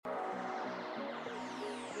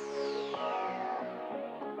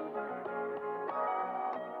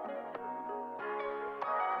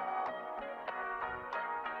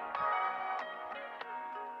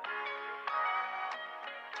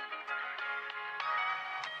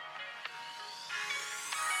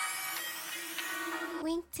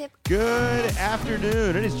Good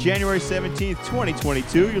afternoon. It is January 17th,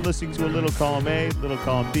 2022. You're listening to a Little Column A, Little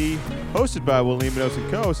Column B, hosted by Will Limonos and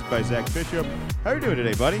co-hosted by Zach Bishop. How are you doing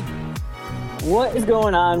today, buddy? What is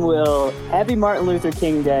going on, Will? Happy Martin Luther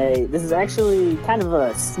King Day. This is actually kind of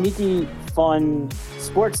a sneaky, fun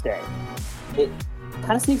sports day. It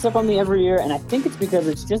kind of sneaks up on me every year, and I think it's because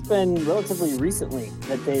it's just been relatively recently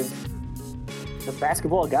that the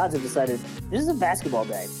basketball gods have decided this is a basketball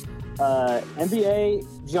day.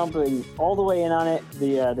 NBA jumping all the way in on it.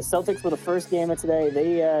 The Celtics were the first game of today.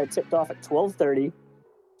 They tipped off at 12:30.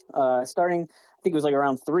 Starting, I think it was like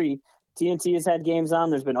around 3. TNT has had games on.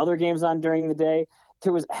 There's been other games on during the day.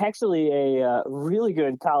 There was actually a really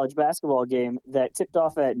good college basketball game that tipped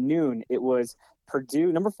off at noon. It was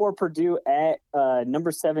Purdue, number 4 Purdue at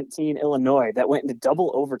number 17 Illinois. That went into double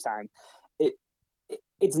overtime.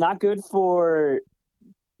 It's not good for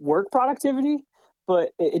work productivity,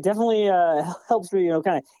 but it definitely helps me,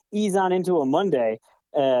 kind of ease on into a Monday.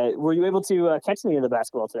 Were you able to catch any of the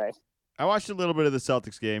basketball today? I watched a little bit of the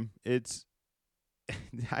Celtics game. It's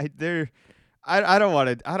I don't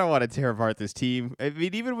want to tear apart this team. I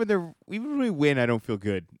mean, even when we win, I don't feel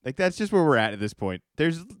good. Like, that's just where we're at this point.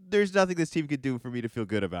 There's nothing this team could do for me to feel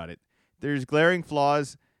good about it. There's glaring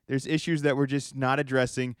flaws. There's issues that we're just not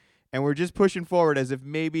addressing, and we're just pushing forward as if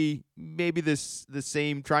maybe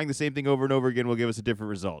trying the same thing over and over again will give us a different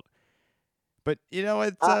result. But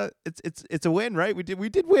it's a win, right? We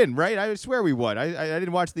did win, right? I swear we won. I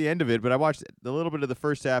didn't watch the end of it, but I watched a little bit of the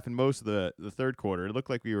first half and most of the third quarter. It looked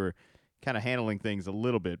like we were kind of handling things a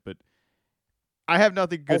little bit, but I have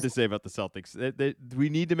nothing good to say about the Celtics. We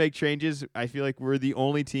need to make changes. I feel like we're the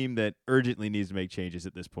only team that urgently needs to make changes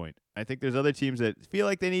at this point. I think there's other teams that feel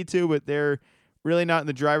like they need to, but they're really not in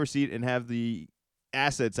the driver's seat and have the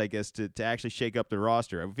assets, I guess, to actually shake up the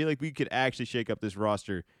roster. I feel like we could actually shake up this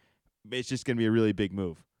roster. It's just going to be a really big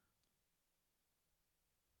move.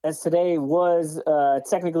 As today was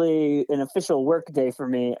technically an official work day for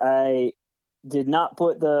me, I did not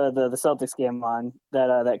put the Celtics game on.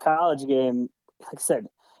 That college game, like I said,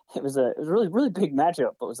 it was a really, really big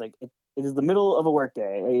matchup. But it was like it is the middle of a work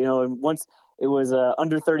day, and once it was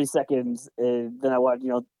under 30 seconds, then I watched,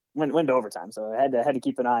 went to overtime, so I had to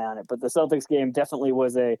keep an eye on it. But the Celtics game definitely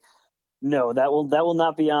was no, that will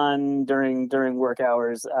not be on during work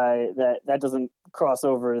hours. That doesn't cross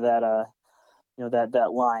over that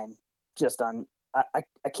that line. Just on,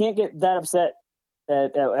 I can't get that upset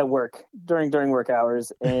at work during work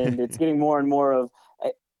hours, and it's getting more and more of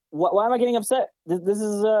why am I getting upset? This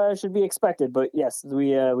is should be expected. But yes, we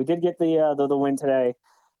did get the win today,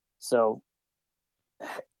 so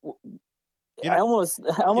I almost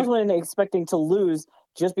went in expecting to lose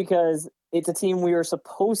just because it's a team we were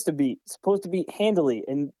supposed to beat handily.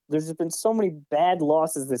 And there's just been so many bad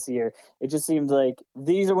losses this year. It just seemed like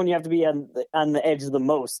these are when you have to be on the edge the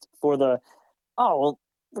most for we're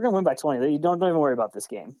going to win by 20. You don't even worry about this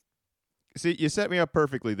game. See, you set me up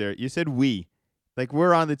perfectly there. You said we. Like,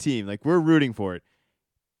 we're on the team. Like, we're rooting for it.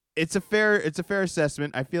 It's a fair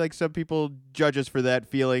assessment. I feel like some people judge us for that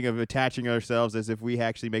feeling of attaching ourselves as if we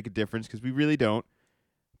actually make a difference, because we really don't.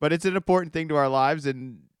 But it's an important thing to our lives,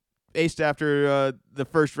 and based after the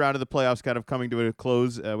first round of the playoffs kind of coming to a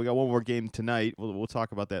close, we got one more game tonight. We'll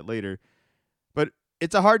talk about that later. But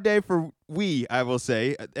it's a hard day for I will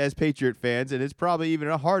say, as Patriot fans, and it's probably even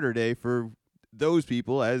a harder day for those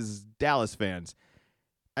people as Dallas fans,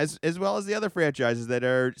 as well as the other franchises that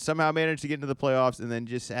are somehow managed to get into the playoffs and then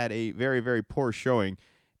just had a very, very poor showing.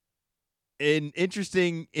 An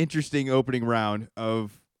interesting opening round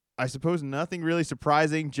of, I suppose, nothing really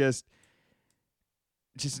surprising, just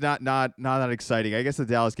not exciting. I guess the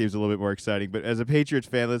Dallas game is a little bit more exciting, but as a Patriots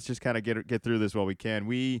fan, let's just kind of get through this while we can.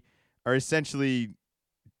 We are essentially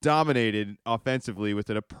dominated offensively with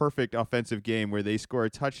a perfect offensive game where they score a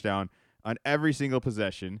touchdown on every single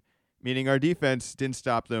possession, meaning our defense didn't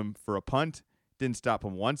stop them for a punt, didn't stop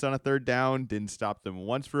them once on a third down, didn't stop them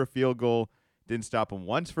once for a field goal, didn't stop them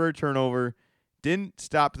once for a turnover, didn't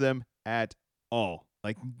stop them at all.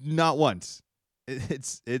 Like, not once.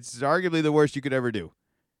 It's arguably the worst you could ever do.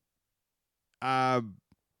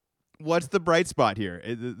 What's the bright spot here?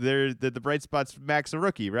 The bright spot's Mac's a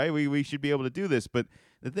rookie, right? We should be able to do this. But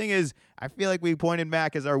the thing is, I feel like we pointed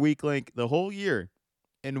Mac as our weak link the whole year.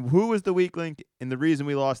 And who was the weak link and the reason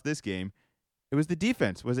we lost this game? It was the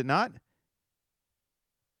defense, was it not?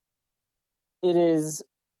 It is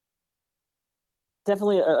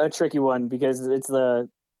definitely a tricky one because it's the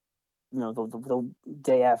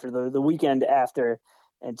day after, the weekend after,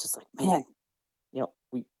 and it's just like, man,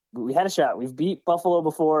 we had a shot. We've beat Buffalo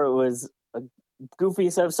before. It was a goofy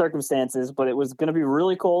set of circumstances, but it was going to be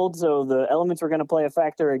really cold, so the elements were going to play a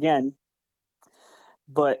factor again.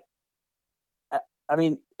 But I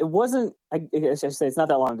mean, it wasn't. I should say it's not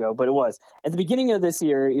that long ago, but it was at the beginning of this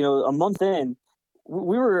year. A month in,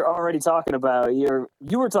 we were already talking about you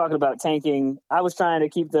were talking about tanking. I was trying to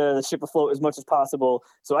keep the ship afloat as much as possible.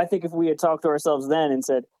 So I think if we had talked to ourselves then and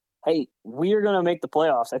said, "Hey, we are going to make the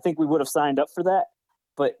playoffs," I think we would have signed up for that.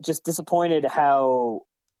 But just disappointed how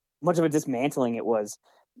much of a dismantling it was.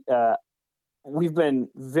 We've been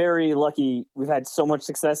very lucky. We've had so much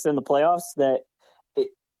success in the playoffs that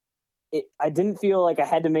I didn't feel like I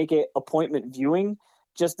had to make it appointment viewing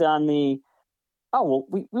just on the,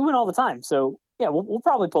 we win all the time. So yeah, we'll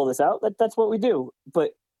probably pull this out. That's what we do.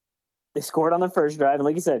 But they scored on the first drive. And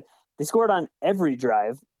like you said, they scored on every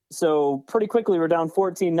drive. So pretty quickly we're down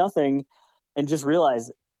 14-0 and just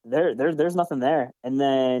realized there's nothing there. And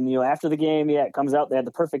then, after the game, it comes out, they had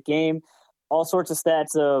the perfect game, all sorts of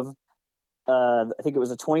stats of, I think it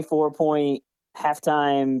was a 24-point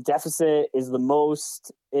halftime deficit is the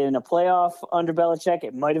most in a playoff under Belichick.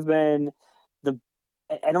 It might have been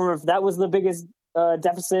I don't know if that was the biggest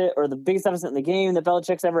deficit or the biggest deficit in the game that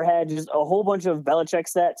Belichick's ever had. Just a whole bunch of Belichick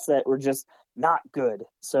stats that were just not good.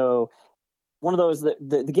 So one of those that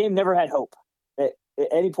the game never had hope. At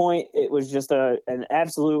any point, it was just an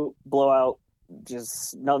absolute blowout.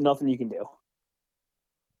 Just nothing you can do.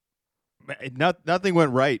 Nothing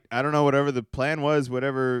went right. I don't know, whatever the plan was,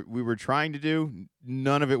 whatever we were trying to do,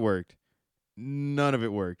 none of it worked. None of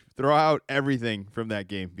it worked. Throw out everything from that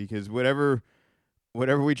game because whatever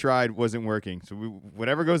we tried wasn't working. So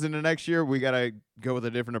whatever goes into next year, we got to go with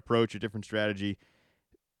a different approach, a different strategy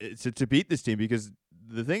to beat this team, because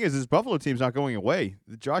the thing is, this Buffalo team's not going away.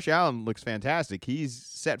 Josh Allen looks fantastic. He's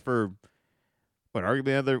set for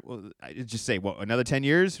arguably another 10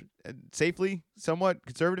 years safely, somewhat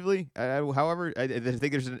conservatively. However, I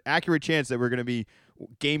think there's an accurate chance that we're going to be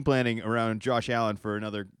game planning around Josh Allen for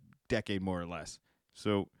another decade, more or less.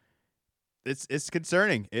 So it's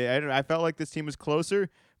concerning. I felt like this team was closer,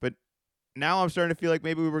 but now I'm starting to feel like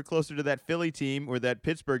maybe we were closer to that Philly team or that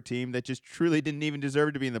Pittsburgh team that just truly didn't even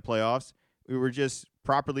deserve to be in the playoffs. We were just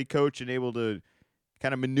properly coached and able to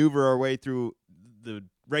kind of maneuver our way through the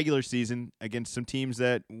regular season against some teams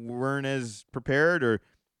that weren't as prepared or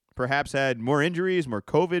perhaps had more injuries, more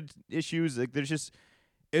COVID issues. Like it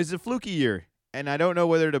was a fluky year, and I don't know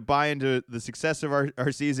whether to buy into the success of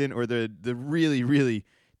our season or the really, really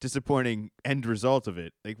disappointing end result of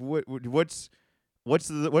it. Like what's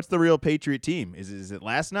the real Patriot team? Is it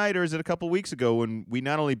last night or is it a couple weeks ago when we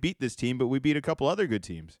not only beat this team but we beat a couple other good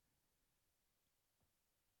teams?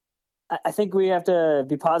 I think we have to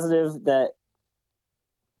be positive that.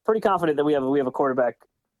 Pretty confident that we have a quarterback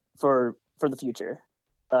for the future.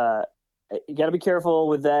 You got to be careful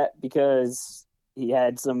with that because he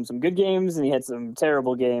had some good games and he had some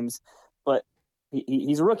terrible games, but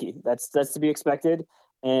he's a rookie. That's to be expected.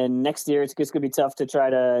 And next year it's just going to be tough to try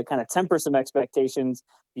to kind of temper some expectations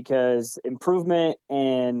because improvement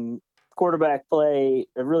and quarterback play,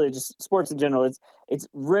 really just sports in general, it's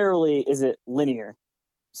rarely is it linear.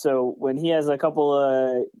 So when he has a couple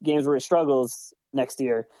of games where he struggles next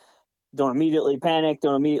year, don't immediately panic,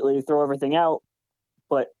 don't immediately throw everything out.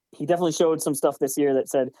 But he definitely showed some stuff this year that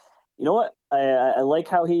said, you know what, I like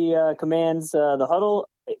how he commands the huddle.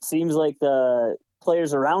 It seems like the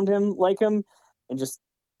players around him like him, and just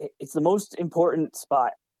it's the most important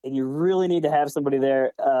spot. And you really need to have somebody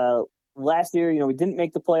there. Last year, we didn't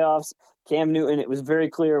make the playoffs. Cam Newton, it was very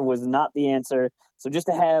clear, was not the answer. So just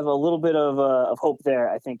to have a little bit of hope there,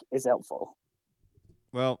 I think, is helpful.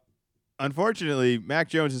 Well, unfortunately, Mac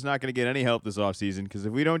Jones is not going to get any help this offseason because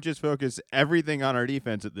if we don't just focus everything on our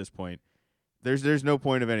defense at this point, there's no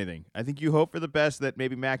point of anything. I think you hope for the best that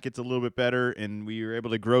maybe Mac gets a little bit better and we are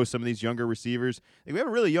able to grow some of these younger receivers. Like, we have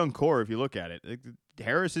a really young core if you look at it. Like,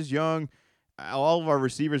 Harris is young. All of our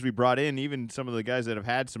receivers we brought in, even some of the guys that have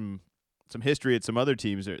had some history at some other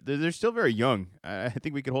teams, they're still very young. I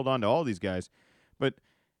think we could hold on to all these guys. But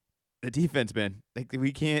the defense, man, like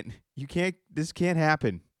this can't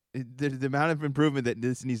happen. The amount of improvement that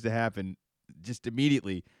this needs to happen just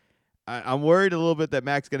immediately. I'm worried a little bit that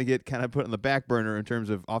Mac's going to get kind of put on the back burner in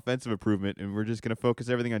terms of offensive improvement, and we're just going to focus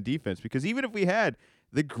everything on defense. Because even if we had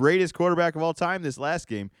the greatest quarterback of all time this last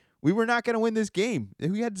game, we were not going to win this game.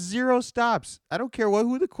 We had 0 stops. I don't care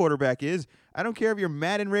who the quarterback is. I don't care if your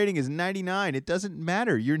Madden rating is 99. It doesn't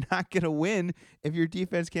matter. You're not going to win if your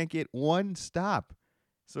defense can't get 1 stop.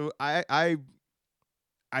 So I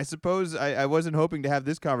suppose I wasn't hoping to have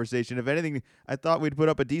this conversation. If anything, I thought we'd put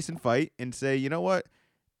up a decent fight and say, you know what?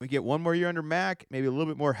 we get one more year under Mac, maybe a little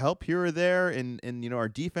bit more help here or there, and our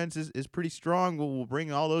defense is pretty strong. We'll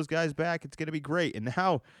bring all those guys back. It's gonna be great. And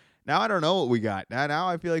now I don't know what we got. Now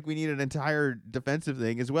I feel like we need an entire defensive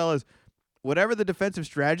thing as well as whatever the defensive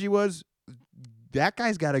strategy was. That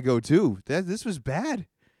guy's got to go too. This was bad.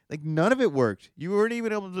 Like none of it worked. You weren't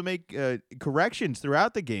even able to make corrections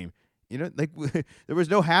throughout the game. Like there was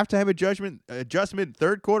no halftime adjustment,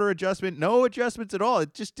 third quarter adjustment, no adjustments at all.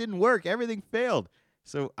 It just didn't work. Everything failed.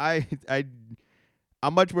 So I'm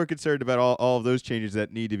much more concerned about all of those changes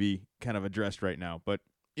that need to be kind of addressed right now. But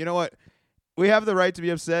you know what? We have the right to be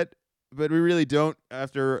upset, but we really don't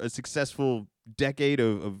after a successful decade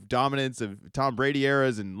of dominance of Tom Brady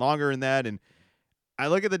eras and longer than that. And I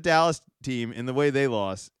look at the Dallas team and the way they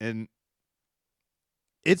lost, and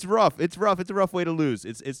it's rough. It's rough. It's a rough way to lose.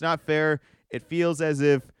 It's not fair. It feels as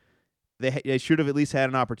if they should have at least had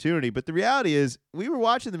an opportunity. But the reality is, we were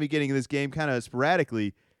watching the beginning of this game kind of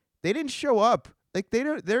sporadically. They didn't show up. Like they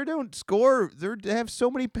don't score. They have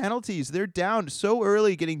so many penalties. They're down so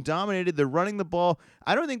early, getting dominated. They're running the ball.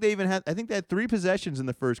 I don't think they even had. I think they had 3 possessions in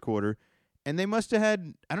the first quarter, and they must have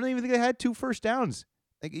had. I don't even think they had 2 first downs.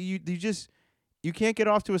 Like you you can't get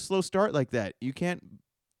off to a slow start like that. You can't.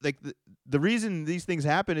 Like the reason these things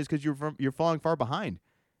happen is because you're falling far behind.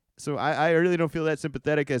 So I really don't feel that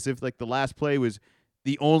sympathetic as if like the last play was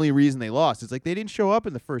the only reason they lost. It's like they didn't show up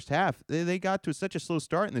in the first half. They got to such a slow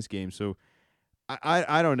start in this game. So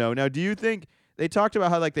I don't know. Now, do you think they talked about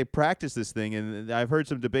how like they practice this thing, and I've heard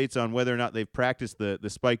some debates on whether or not they've practiced the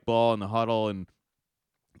spike ball and the huddle and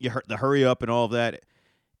the hurry up and all of that.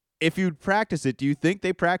 If you practice it, do you think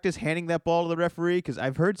they practice handing that ball to the referee? Because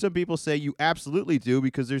I've heard some people say you absolutely do,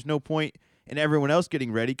 because there's no point in everyone else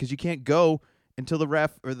getting ready because you can't go until the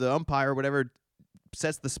ref or the umpire or whatever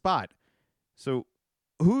sets the spot. So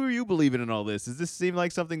who are you believing in all this? Does this seem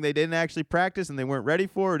like something they didn't actually practice and they weren't ready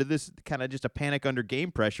for, or did this kind of just a panic under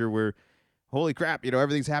game pressure where, holy crap,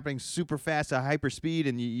 everything's happening super fast at hyper speed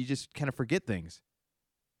and you just kind of forget things?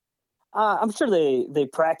 I'm sure they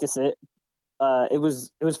practice it. It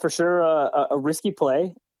was for sure a risky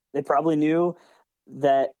play. They probably knew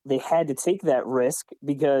that they had to take that risk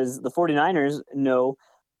because the 49ers know,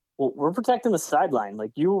 well, we're protecting the sideline.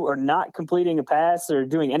 Like, you are not completing a pass or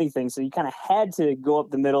doing anything, so you kind of had to go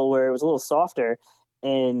up the middle where it was a little softer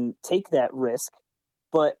and take that risk.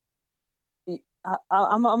 But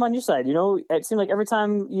I'm on your side. It seemed like every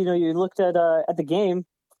time you looked at the game,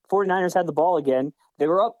 49ers had the ball again. They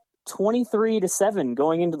were up 23-7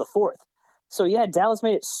 going into the fourth. So, yeah, Dallas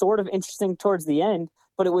made it sort of interesting towards the end,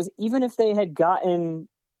 but it was even if they had gotten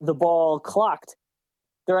the ball clocked,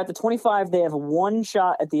 they're at the 25, they have one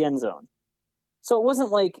shot at the end zone. So it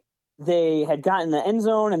wasn't like they had gotten the end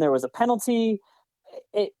zone and there was a penalty.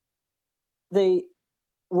 They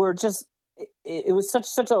were just it was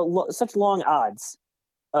such long odds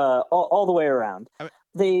all the way around.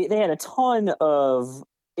 They had a ton of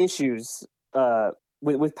issues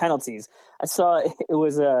with penalties. I saw it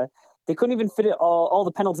was they couldn't even fit it all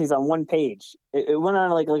the penalties on one page. It went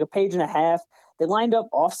on like a page and a half. They lined up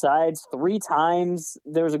offsides 3 times.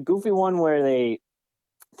 There was a goofy one where they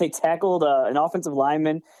tackled an offensive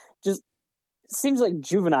lineman. Just seems like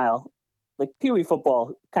juvenile, like peewee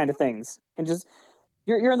football kind of things. And just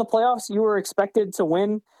you're in the playoffs. You were expected to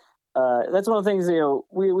win. That's one of the things.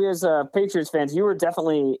 We as Patriots fans, you were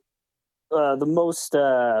definitely the most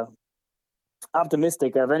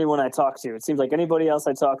optimistic of anyone I talked to. It seems like anybody else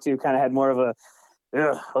I talked to kind of had more of a,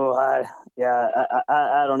 I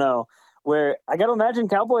don't know. Where I got to imagine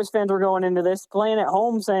Cowboys fans were going into this playing at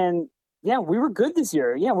home saying, yeah, we were good this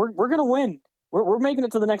year. Yeah, we're going to win. We're making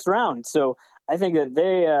it to the next round. So I think that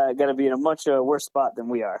they got to be in a much worse spot than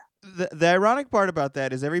we are. The ironic part about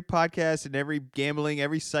that is every podcast and every gambling,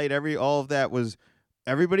 every site, all of that was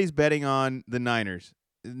everybody's betting on the Niners.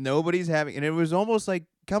 Nobody's having, and it was almost like,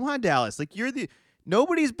 come on, Dallas. Like,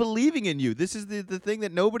 nobody's believing in you. This is the thing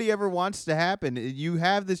that nobody ever wants to happen. You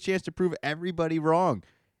have this chance to prove everybody wrong.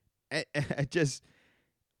 Just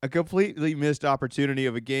a completely missed opportunity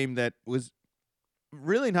of a game that was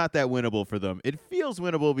really not that winnable for them. It feels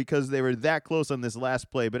winnable because they were that close on this last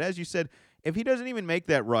play. But as you said, if he doesn't even make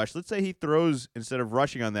that rush, let's say he throws instead of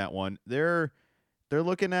rushing on that one, they're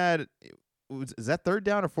looking at, is that third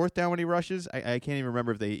down or fourth down when he rushes? I can't even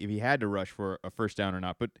remember if he had to rush for a first down or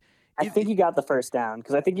not. But I think he got the first down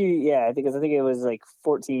because I think it was like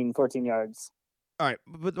 14 yards. All right,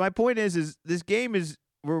 but my point is this game is.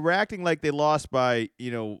 We're acting like they lost by,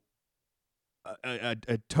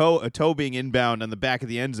 a toe being inbound on the back of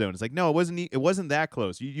the end zone. It's like, no, it wasn't that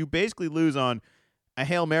close. You basically lose on a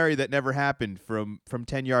Hail Mary that never happened from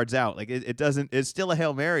 10 yards out. Like it's still a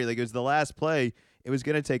Hail Mary. Like it was the last play. it was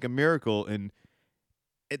going to take a miracle. And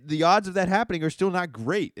the odds of that happening are still not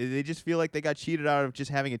great. They just feel like they got cheated out of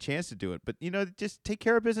just having a chance to do it. But, just take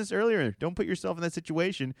care of business earlier. Don't put yourself in that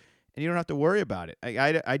situation, and you don't have to worry about it.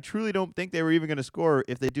 I truly don't think they were even going to score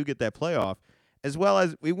if they do get that playoff. As well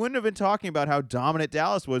as we wouldn't have been talking about how dominant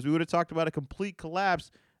Dallas was. We would have talked about a complete collapse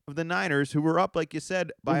of the Niners, who were up, like you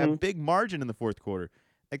said, by a big margin in the fourth quarter.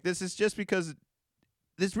 Like, this is just because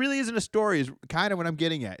this really isn't a story, is kind of what I'm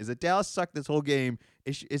getting at, is that Dallas sucked this whole game.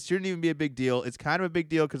 It shouldn't even be a big deal. It's kind of a big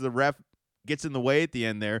deal because the ref gets in the way at the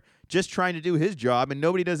end there, just trying to do his job, and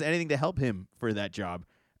nobody does anything to help him for that job,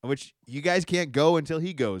 which you guys can't go until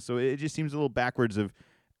he goes. So it just seems a little backwards of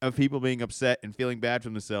people being upset and feeling bad for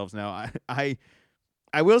themselves. Now, I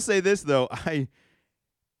will say this, though.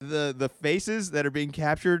 The faces that are being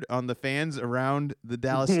captured on the fans around the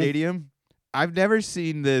Dallas stadium, I've never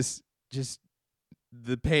seen this, just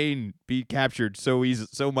the pain be captured so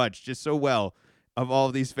much, just so well, of all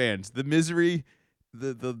of these fans. The misery,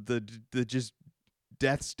 the just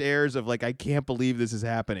death stares of, like, I can't believe this is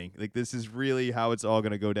happening. Like, this is really how it's all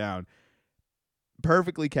going to go down.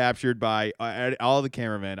 Perfectly captured by all the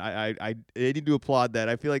cameramen. I need to applaud that.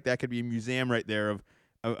 I feel like that could be a museum right there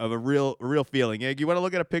of a real feeling. You want to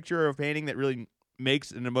look at a picture or a painting that really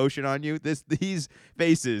makes an emotion on you? These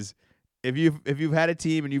faces. If you've had a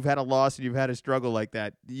team and you've had a loss and you've had a struggle like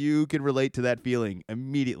that, you can relate to that feeling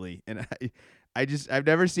immediately. And I've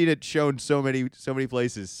never seen it shown so many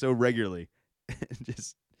places so regularly.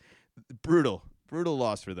 Just brutal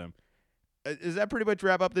loss for them. Does that pretty much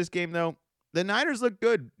wrap up this game, though? The Niners look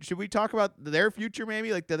good. Should we talk about their future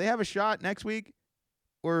maybe? Like, do they have a shot next week?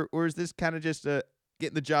 Or is this kind of just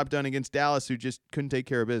getting the job done against Dallas, who just couldn't take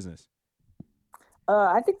care of business?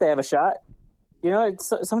 I think they have a shot.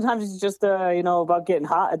 Sometimes it's just about getting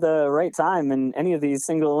hot at the right time in any of these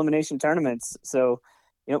single elimination tournaments. So,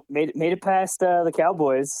 made it past the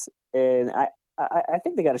Cowboys, and I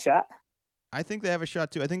think they got a shot. I think they have a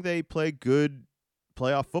shot too. I think they play good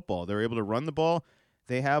playoff football. They're able to run the ball.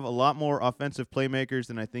 They have a lot more offensive playmakers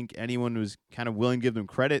than I think anyone was kind of willing to give them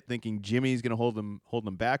credit, thinking Jimmy's going to hold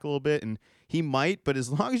them back a little bit, and he might. But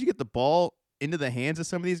as long as you get the ball into the hands of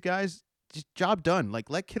some of these guys, just job done. Like,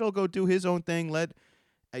 let Kittle go do his own thing. Let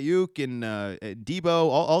Ayuk and Debo,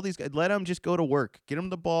 all these guys, let them just go to work. Get them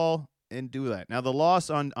the ball and do that. Now, the loss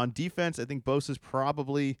on defense, I think Bosa's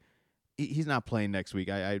probably he's not playing next week.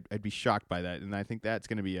 I'd be shocked by that, and I think that's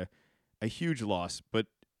going to be a huge loss. But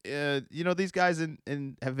these guys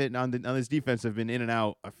have been on this defense have been in and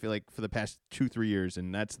out, I feel like, for the past 2-3 years,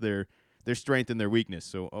 and that's their strength and their weakness.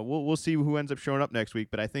 So we'll see who ends up showing up next week.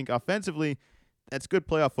 But I think offensively, that's good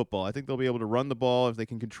playoff football. I think they'll be able to run the ball if they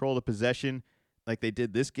can control the possession like they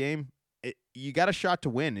did this game. You got a shot to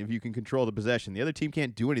win if you can control the possession. The other team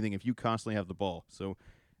can't do anything if you constantly have the ball. So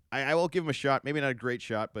I will give them a shot. Maybe not a great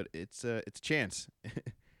shot, but it's a chance.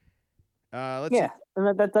 Let's see.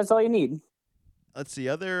 And that's all you need. Let's see,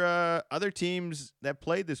 other teams that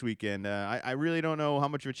played this weekend. I really don't know how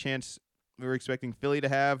much of a chance we were expecting Philly to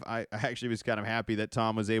have. I actually was kind of happy that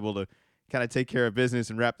Tom was able to kind of take care of business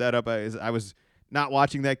and wrap that up. I was not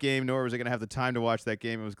watching that game, nor was I going to have the time to watch that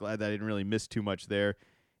game. I was glad that I didn't really miss too much there.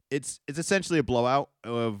 It's essentially a blowout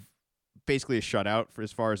of basically a shutout for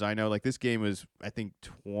as far as I know. Like, this game was, I think,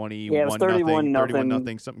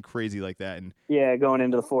 31-0, something crazy like that. And going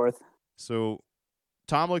into the fourth. So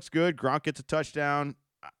Tom looks good. Gronk gets a touchdown.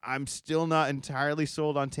 I'm still not entirely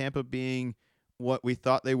sold on Tampa being what we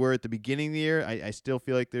thought they were at the beginning of the year. I still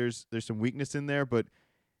feel like there's some weakness in there, but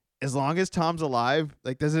as long as Tom's alive,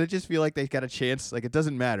 like, doesn't it just feel like they got a chance? Like, it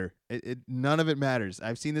doesn't matter. None of it matters.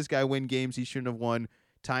 I've seen this guy win games he shouldn't have won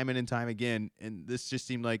time in and time again, and this just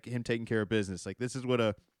seemed like him taking care of business. Like, this is what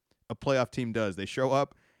a playoff team does. They show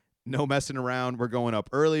up, no messing around. We're going up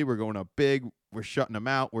early. We're going up big. We're shutting them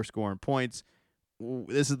out. We're scoring points.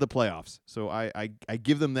 This is the playoffs. So I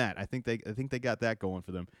give them that. I think they got that going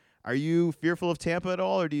for them. Are you fearful of Tampa at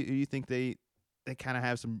all, or do you think they kind of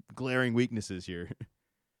have some glaring weaknesses here?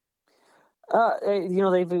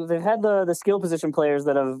 They've had the skill position players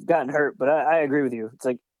that have gotten hurt, but I agree with you. It's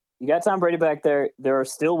like, you got Tom Brady back there. There are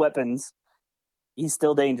still weapons. He's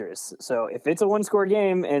still dangerous. So if it's a one-score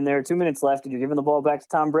game and there are 2 minutes left and you're giving the ball back to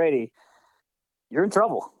Tom Brady, you're in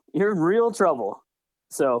trouble. You're in real trouble.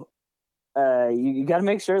 So you got to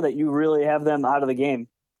make sure that you really have them out of the game.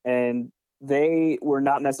 And they were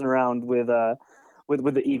not messing around with the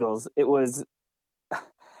Eagles. It was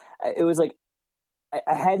like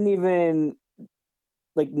I hadn't even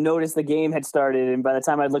noticed the game had started, and by the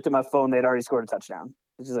time I looked at my phone, they'd already scored a touchdown.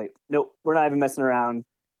 It's just like, nope, we're not even messing around.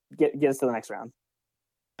 Get us to the next round.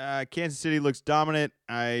 Kansas City looks dominant.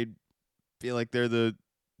 I feel like they're the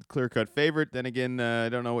clear-cut favorite. Then again, I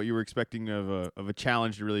don't know what you were expecting of a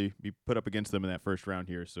challenge to really be put up against them in that first round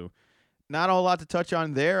here. So not a whole lot to touch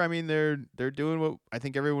on there. I mean, they're doing what I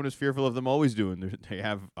think everyone is fearful of them always doing. They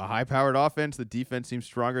have a high-powered offense. The defense seems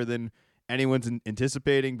stronger than anyone's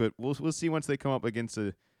anticipating, but we'll see once they come up against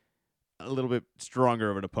a little bit stronger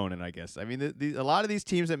of an opponent, I guess. I mean, a lot of these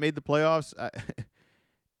teams that made the playoffs,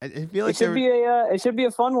 I feel like it should be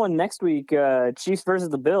a fun one next week. Chiefs versus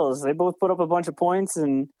the Bills. They both put up a bunch of points,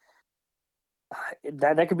 and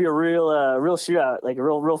that could be a real shootout, like a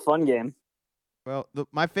real fun game. Well,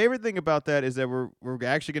 my favorite thing about that is that we're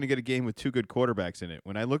actually going to get a game with two good quarterbacks in it.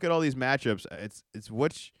 When I look at all these matchups, it's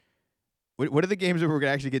what are the games where we're going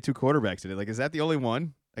to actually get two quarterbacks in it? Like, is that the only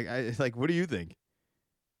one? Like, what do you think?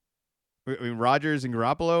 I mean, Rodgers and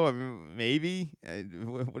Garoppolo. I mean, maybe.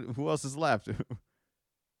 Who else is left?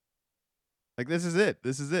 Like, this is it.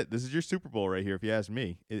 This is your Super Bowl right here, if you ask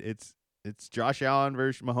me. It's Josh Allen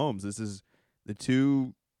versus Mahomes. This is the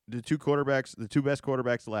two quarterbacks, the two best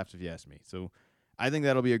quarterbacks left, if you ask me. So I think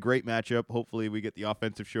that'll be a great matchup. Hopefully we get the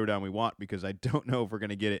offensive showdown we want, because I don't know if we're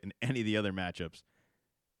going to get it in any of the other matchups.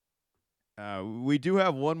 We do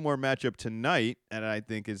have one more matchup tonight, and I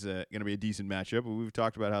think is going to be a decent matchup. We've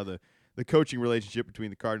talked about how the coaching relationship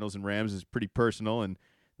between the Cardinals and Rams is pretty personal, and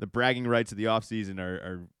the bragging rights of the offseason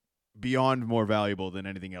are beyond more valuable than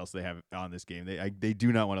anything else they have on this game. They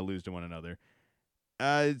do not want to lose to one another.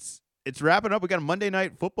 It's wrapping up. We got a Monday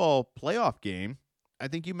Night Football playoff game. I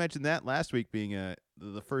think you mentioned that last week being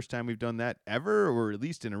the first time we've done that ever, or at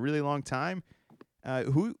least in a really long time.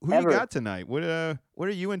 Who you got tonight? What are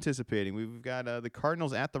you anticipating? We've got the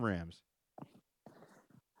Cardinals at the Rams.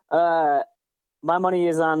 My money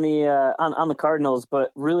is on the Cardinals,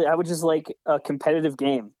 but really I would just like a competitive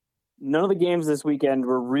game. None of the games this weekend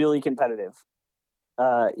were really competitive.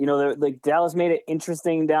 Like Dallas made it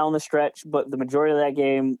interesting down the stretch, but the majority of that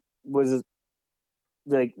game was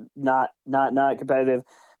like not competitive.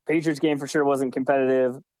 Patriots game for sure wasn't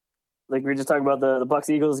competitive. Like we were just talking about, the Bucs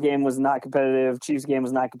Eagles game was not competitive. Chiefs game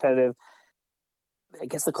was not competitive. I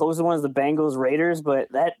guess the closest one is the Bengals Raiders, but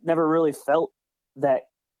that never really felt that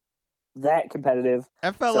competitive.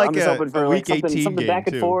 That felt like a week 18 something game back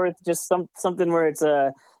and too. forth, just something where it's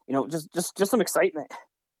just some excitement.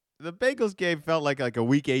 The Bengals game felt like a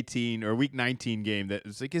week 18 or week 19 game. That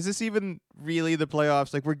was like, is this even really the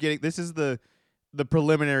playoffs? Like, this is the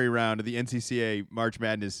preliminary round of the NCCA March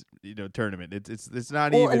Madness tournament. It's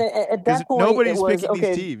not even, at that point nobody's picking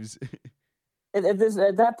these teams. At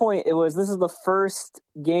that point, this is the first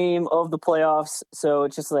game of the playoffs, so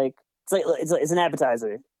it's just like it's an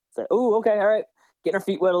appetizer. It's like, oh, okay, all right, getting our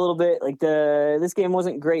feet wet a little bit. Like this game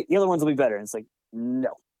wasn't great. The other ones will be better. And it's like,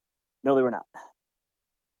 no, they were not.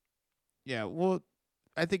 Yeah, well,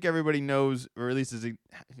 I think everybody knows, or at least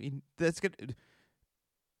that's good.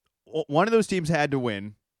 One of those teams had to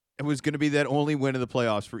win. It was going to be that only win of the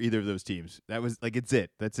playoffs for either of those teams. That was like, it's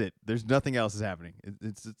it. That's it. There's nothing else is happening.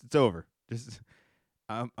 It's over. Just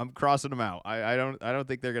I'm crossing them out. I don't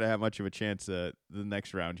think they're going to have much of a chance the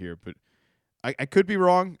next round here, but I could be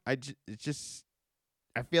wrong. I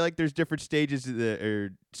feel like there's different stages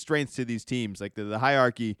or strengths to these teams. Like the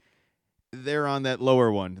hierarchy, they're on that lower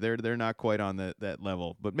one. They're not quite on that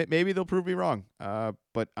level, but maybe they'll prove me wrong.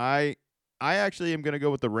 But I actually am going to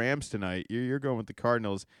go with the Rams tonight. You're going with the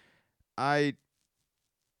Cardinals. I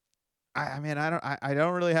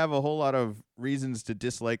don't really have a whole lot of reasons to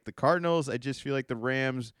dislike the Cardinals. I just feel like the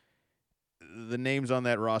Rams, the names on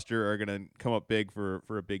that roster are going to come up big for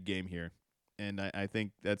a big game here. And I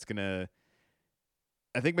think that's going to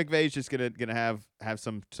 – I think McVay's just gonna have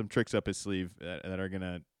some tricks up his sleeve that are going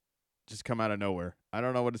to just come out of nowhere. I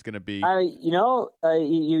don't know what it's going to be.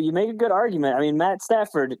 You make a good argument. I mean, Matt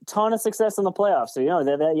Stafford, ton of success in the playoffs. So,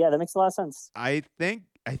 that makes a lot of sense.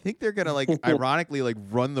 I think they're going to ironically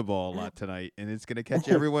run the ball a lot tonight, and it's going to catch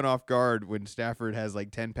everyone off guard when Stafford has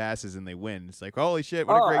 10 passes and they win. It's like, holy shit,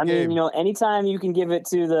 what a great game. Anytime you can give it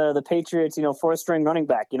to the Patriots, fourth string running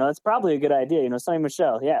back, that's probably a good idea. Sonny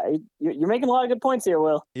Michel. Yeah, you're making a lot of good points here,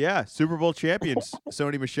 Will. Yeah, Super Bowl champions,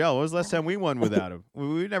 Sonny Michel. When was the last time we won without him?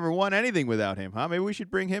 We never won anything without him, huh? Maybe we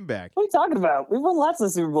should bring him back. What are you talking about? We won lots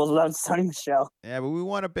of Super Bowls without Sonny Michel. Yeah, but we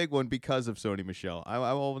won a big one because of Sonny Michel.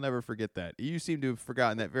 I will never forget that. You seem to have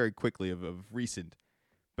forgotten that very quickly of recent.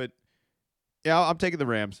 But yeah, I'm taking the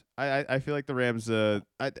Rams. I feel like the Rams and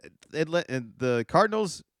the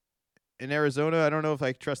Cardinals in Arizona, I don't know if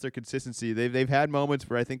I trust their consistency. They've had moments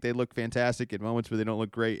where I think they look fantastic and moments where they don't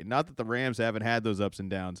look great. And not that the Rams haven't had those ups and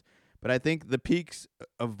downs, but I think the peaks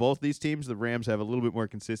of both these teams, the Rams have a little bit more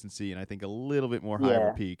consistency and I think a little bit more higher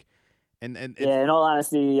of a peak. And in all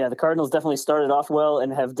honesty, the Cardinals definitely started off well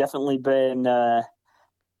and have definitely been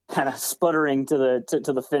kind of sputtering to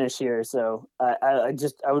the finish here. So I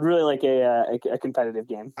would really like a competitive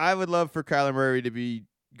game. I would love for Kyler Murray to be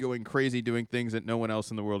going crazy doing things that no one else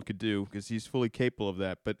in the world could do because he's fully capable of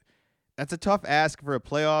that. But that's a tough ask for a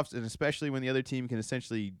playoffs, and especially when the other team can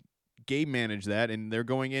essentially game manage that, and they're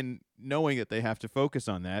going in knowing that they have to focus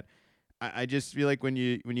on that. I just feel like when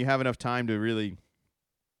you have enough time to really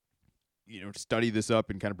study this up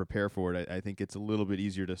and kind of prepare for it, I think it's a little bit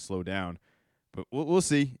easier to slow down. But we'll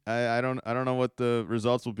see. I don't know what the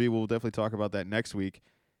results will be. We'll definitely talk about that next week.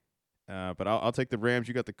 But I'll take the Rams.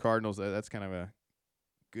 You got the Cardinals. That's kind of a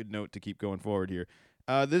good note to keep going forward here.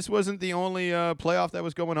 This wasn't the only playoff that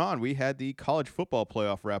was going on. We had the college football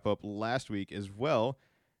playoff wrap up last week as well,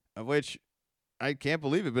 of which I can't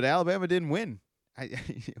believe it, but Alabama didn't win.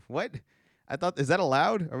 What? I thought, is that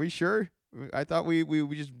allowed? Are we sure? I thought we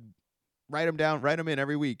just write them in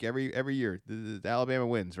every week, every year. The Alabama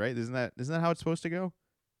wins, right? Isn't that how it's supposed to go?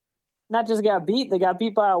 Not just got beat; they got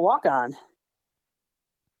beat by a walk-on.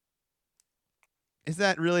 Is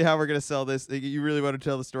that really how we're gonna sell this? You really want to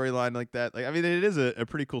tell the storyline like that? Like, I mean, it is a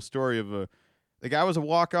pretty cool story of the guy was a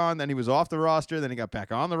walk-on, then he was off the roster, then he got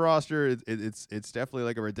back on the roster. It's definitely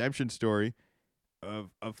like a redemption story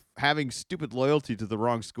of having stupid loyalty to the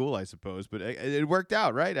wrong school, I suppose. But it worked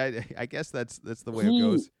out, right? I guess that's the way it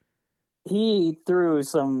goes. He threw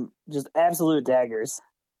some just absolute daggers.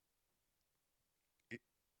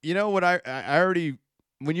 You know what? I already,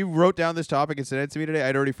 when you wrote down this topic and sent it to me today,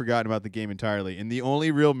 I'd already forgotten about the game entirely. And the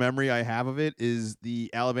only real memory I have of it is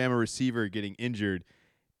the Alabama receiver getting injured,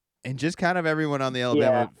 and just kind of everyone on the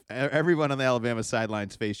Alabama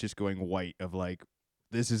sidelines face just going white of like,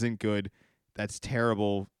 this isn't good. That's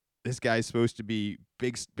terrible. This guy's supposed to be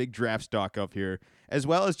big draft stock up here, as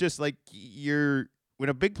well as just like when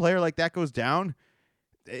a big player like that goes down,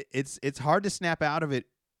 it's hard to snap out of it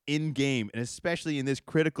in game, and especially in this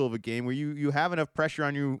critical of a game where you have enough pressure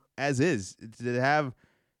on you as is. To have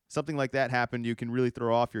something like that happen, you can really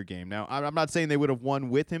throw off your game. Now, I'm not saying they would have won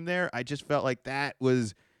with him there. I just felt like that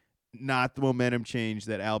was not the momentum change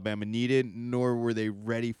that Alabama needed, nor were they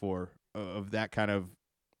ready for of that kind of,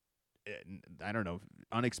 I don't know,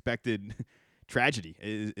 unexpected tragedy.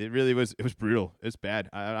 It really was. It was brutal. It's bad.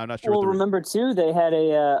 I'm not sure. Well, remember too, they had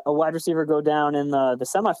a wide receiver go down in the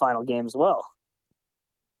semifinal game as well.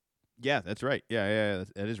 Yeah, that's right. Yeah,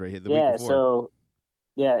 that is right. The week before.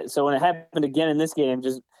 So when it happened again in this game,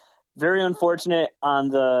 just very unfortunate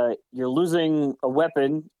on you're losing a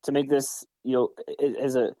weapon to make this,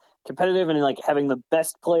 as a competitive and like having the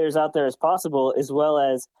best players out there as possible, as well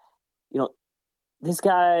as, this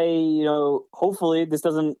guy, hopefully this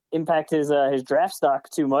doesn't impact his draft stock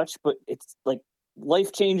too much, but it's like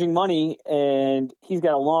life-changing money, and he's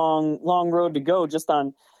got a long road to go just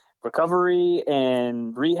on recovery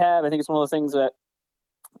and rehab. I think it's one of those things that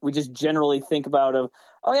we just generally think about of,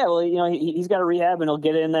 oh yeah, well, he's got a rehab and he'll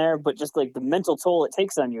get in there, but just like the mental toll it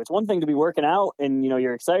takes on you. It's one thing to be working out and,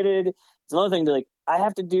 you're excited. It's another thing to like, I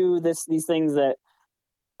have to do these things that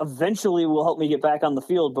eventually will help me get back on the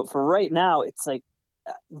field. But for right now, it's like,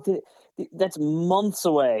 that's months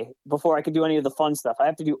away before I can do any of the fun stuff. I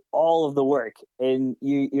have to do all of the work, and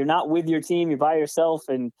you're not with your team, you're by yourself,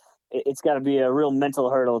 and it's got to be a real mental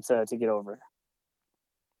hurdle to get over.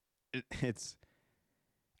 It's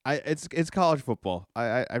college football.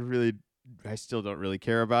 I still don't really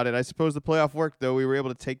care about it. I suppose the playoff worked, though. We were able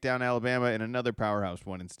to take down Alabama, and another powerhouse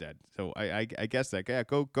won instead. So I guess that, yeah,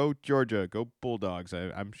 go Georgia, go Bulldogs.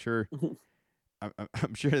 I'm sure.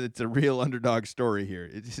 I'm sure it's a real underdog story here.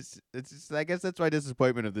 It's just, I guess that's my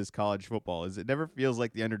disappointment of this college football is it never feels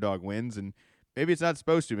like the underdog wins, and maybe it's not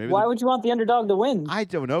supposed to. Maybe why would you want the underdog to win? I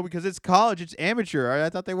don't know, because it's college, it's amateur. I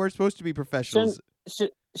thought they weren't supposed to be professionals.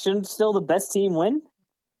 Shouldn't still the best team win?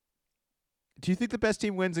 Do you think the best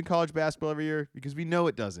team wins in college basketball every year? Because we know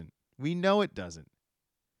it doesn't. We know it doesn't.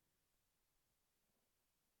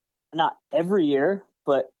 Not every year,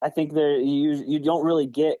 but I think you don't really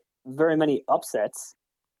get very many upsets,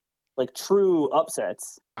 like true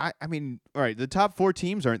upsets. I mean, all right, the top 4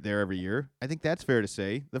 teams aren't there every year. I think that's fair to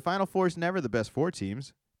say. The Final Four is never the best 4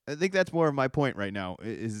 teams. I think that's more of my point right now.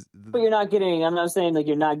 But you're not getting. I'm not saying like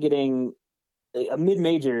you're not getting. A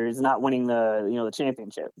mid-major is not winning the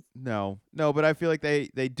championship. No, but I feel like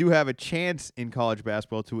they do have a chance in college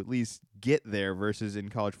basketball to at least get there, versus in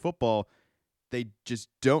college football, they just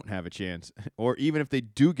don't have a chance. Or even if they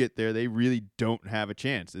do get there, they really don't have a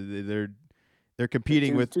chance. They're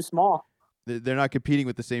competing with too small. They're not competing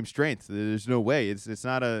with the same strength. There's no way.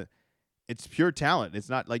 It's pure talent. It's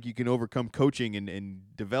not like you can overcome coaching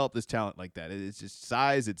and develop this talent like that. It's just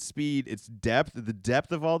size, it's speed, it's depth. The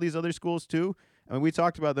depth of all these other schools too. I mean, we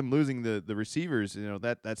talked about them losing the receivers.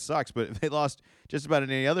 That sucks. But if they lost just about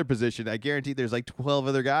in any other position, I guarantee there's like 12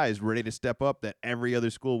 other guys ready to step up that every other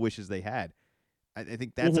school wishes they had. I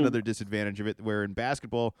think that's another disadvantage of it. Where in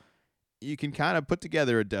basketball, you can kind of put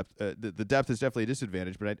together a depth. The depth is definitely a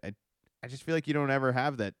disadvantage, but I just feel like you don't ever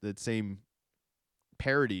have that same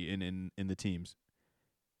parity in the teams.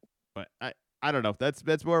 But I don't know.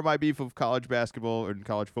 That's more my beef of college basketball or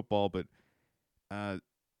college football. But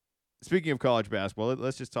speaking of college basketball,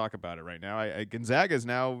 let's just talk about it right now. Gonzaga is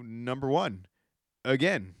now number 1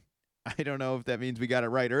 again. I don't know if that means we got it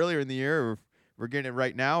right earlier in the year, or if we're getting it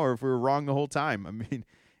right now, or if we were wrong the whole time. I mean,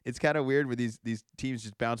 it's kind of weird when these teams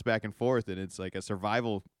just bounce back and forth, and it's like a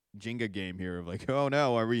survival Jenga game here of like, oh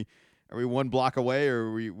no, are we one block away, or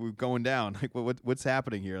are we going down? Like, what's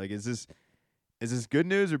happening here? Like, is this good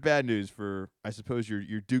news or bad news for, I suppose,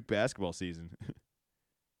 your Duke basketball season?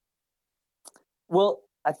 Well,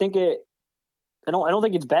 I think I don't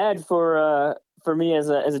think it's bad for me as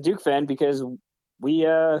a Duke fan, because we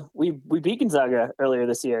beat Gonzaga earlier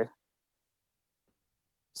this year.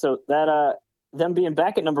 So that them being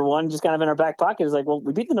back at number 1, just kind of in our back pocket, is like, well,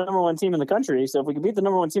 we beat the number 1 team in the country. So if we could beat the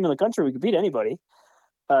number 1 team in the country, we could beat anybody.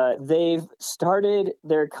 They've started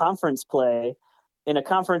their conference play in a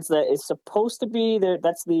conference that is supposed to be there.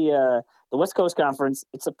 That's the West Coast Conference.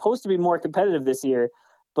 It's supposed to be more competitive this year,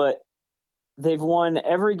 but they've won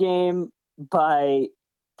every game by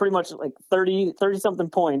pretty much like 30 something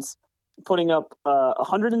points, putting up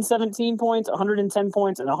 117 points, 110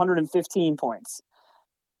 points, and 115 points.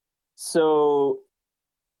 So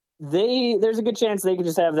there's a good chance they could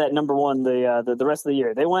just have that number 1 the rest of the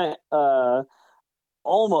year. They went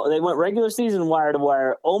regular season wire to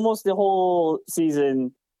wire almost the whole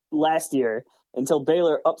season last year, until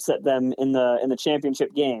Baylor upset them in the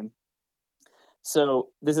championship game. So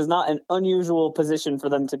this is not an unusual position for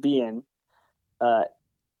them to be in.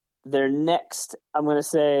 Their next, I'm going to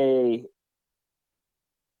say,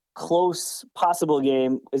 close possible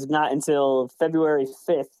game is not until February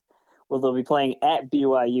 5th, where they'll be playing at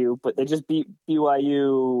BYU, but they just beat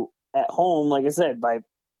BYU at home, like I said, by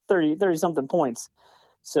 30 something points.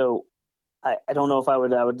 So I don't know if I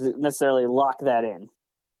would necessarily lock that in.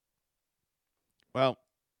 Well,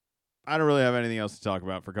 I don't really have anything else to talk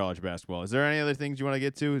about for college basketball. Is there any other things you want to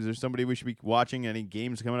get to? Is there somebody we should be watching? Any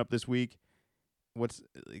games coming up this week?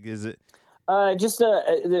 Is it?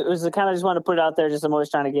 It was kind of just want to put it out there. Just I'm always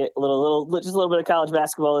trying to get a little bit of college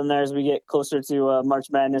basketball in there as we get closer to March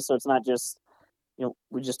Madness. So it's not just,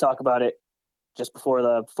 we just talk about it just before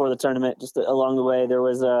the tournament. Just along the way, there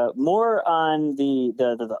was more on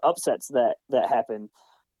the upsets that happened.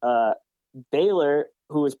 Baylor,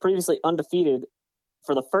 who was previously undefeated,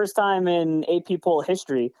 for the first time in AP poll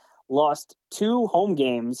history, lost 2 home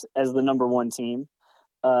games as the number 1 team.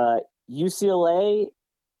 UCLA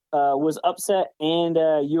was upset, and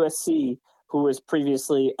USC, who was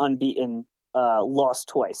previously unbeaten, lost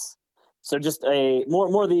twice. So just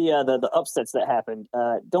more the upsets that happened.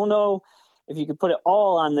 Don't know if you could put it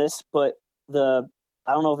all on this, but I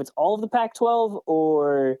don't know if it's all of the Pac-12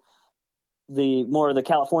 or the more of the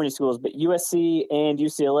California schools, but USC and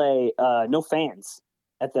UCLA, no fans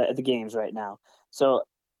at the games right now. So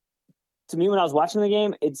to me, when I was watching the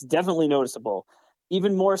game, it's definitely noticeable.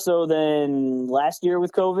 Even more so than last year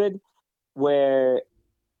with COVID, where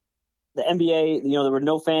the NBA, there were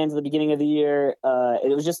no fans at the beginning of the year.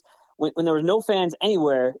 It was just when there were no fans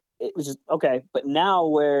anywhere, it was just okay. But now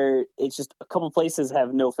where it's just a couple places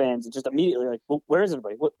have no fans, it's just immediately like, well, where is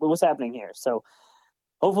everybody? What's happening here? So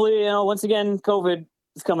hopefully, once again, COVID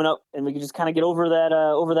is coming up, and we can just kind of get over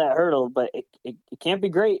that hurdle. But it can't be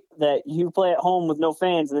great that you play at home with no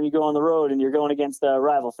fans, and then you go on the road and you're going against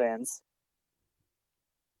rival fans.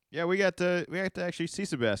 Yeah, we got to actually see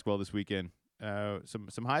some basketball this weekend.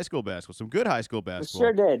 Some high school basketball, some good high school basketball.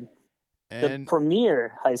 We sure did. And the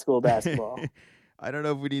premier high school basketball. I don't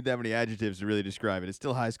know if we need that many adjectives to really describe it. It's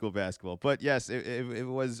still high school basketball, but yes, it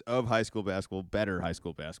was of high school basketball, better high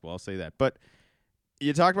school basketball. I'll say that. But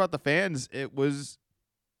you talked about the fans. It was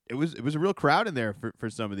a real crowd in there for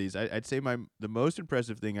some of these. I'd say the most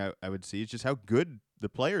impressive thing I would see is just how good the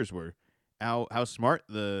players were, how smart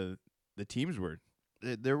the teams were.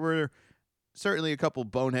 There were certainly a couple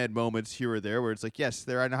bonehead moments here or there where it's like, yes,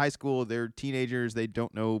 they're in high school, they're teenagers, they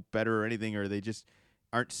don't know better or anything, or they just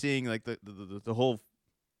aren't seeing like the whole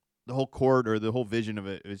court or the whole vision of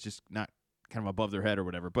it. It's just not kind of above their head or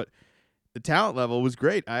whatever. But the talent level was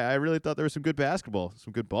great. I really thought there was some good basketball,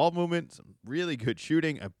 some good ball movement, some really good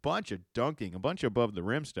shooting, a bunch of dunking, a bunch of above the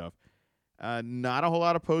rim stuff. Not a whole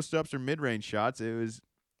lot of post ups or mid range shots. It was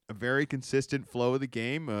a very consistent flow of the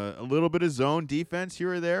game. A little bit of zone defense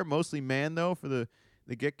here or there, mostly man though for the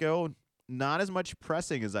get go. Not as much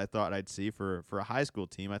pressing as I thought I'd see for a high school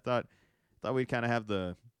team. I thought we'd kind of have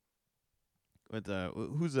the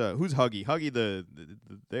who's Huggy? Huggy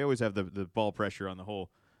they always have the ball pressure on the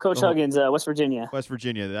whole. Coach Huggins, West Virginia. West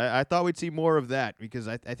Virginia. I thought we'd see more of that because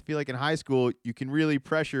I feel like in high school you can really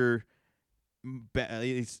pressure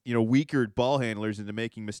weaker ball handlers into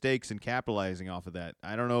making mistakes and capitalizing off of that.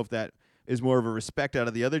 I don't know if that is more of a respect out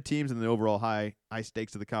of the other teams and the overall high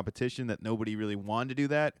stakes of the competition that nobody really wanted to do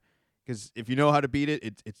that. Because if you know how to beat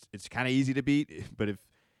it, it's kind of easy to beat. But if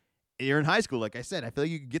you're in high school, like I said, I feel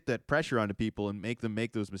like you can get that pressure onto people and make them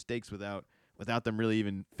make those mistakes without them really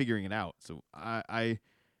even figuring it out. So I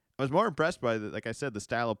was more impressed by like I said, the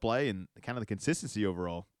style of play and kind of the consistency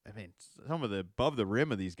overall. I mean, some of the above the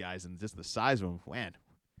rim of these guys and just the size of them,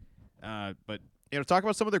 man. But talk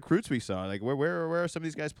about some of the recruits we saw. Like where are some of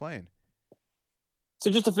these guys playing? So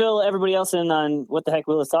just to fill everybody else in on what the heck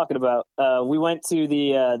Will is talking about, we went to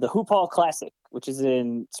the Hoop Hall Classic, which is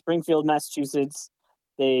in Springfield, Massachusetts.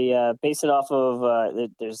 They base it off of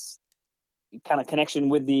there's kind of connection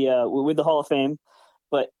with the Hall of Fame,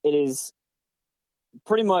 but it is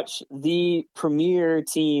pretty much the premier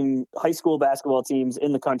team, high school basketball teams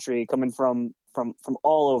in the country, coming from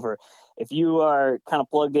all over. If you are kind of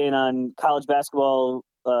plugged in on college basketball,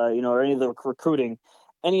 or any of the recruiting,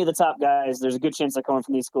 any of the top guys, there's a good chance they're coming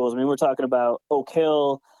from these schools. I mean, we're talking about Oak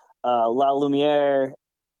Hill, La Lumiere,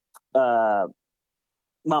 Mount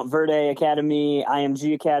Verde Academy,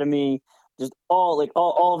 IMG Academy, just all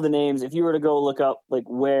of the names. If you were to go look up like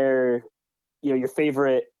where your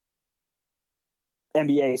favorite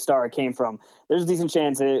NBA star came from, there's a decent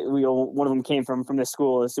chance that one of them came from this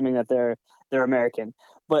school, assuming that they're American.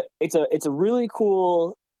 But it's a really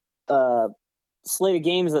cool slate of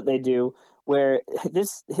games that they do, where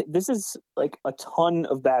this is like a ton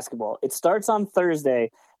of basketball. It starts on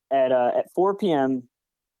Thursday at 4 p.m.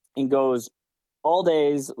 and goes all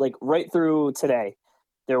days, like right through today.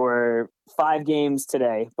 There were 5 games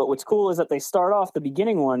today, but what's cool is that they start off the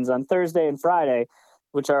beginning ones on Thursday and Friday,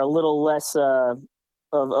 which are a little less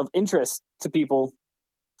of interest to people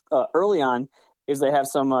early on. Is they have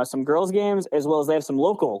some girls games, as well as they have some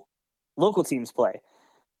local teams play.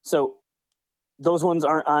 So those ones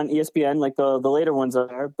aren't on ESPN like the later ones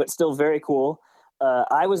are, but still very cool.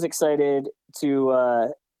 I was excited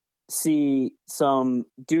to see some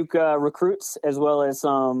Duke recruits, as well as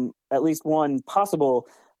at least one possible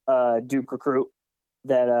Duke recruit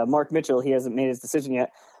that Mark Mitchell, he hasn't made his decision yet.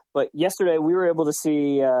 But yesterday we were able to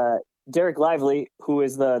see Derek Lively, who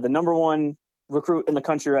is the number one recruit in the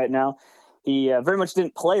country right now. He very much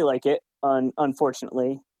didn't play like it,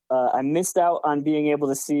 unfortunately. I missed out on being able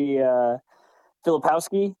to see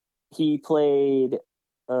Filipowski. He played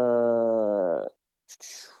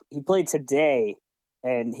today,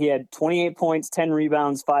 and he had 28 points, 10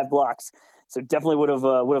 rebounds, 5 blocks. So definitely would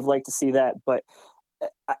have liked to see that. But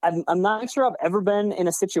I'm not sure I've ever been in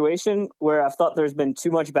a situation where I've thought there's been too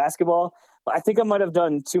much basketball. But I think I might have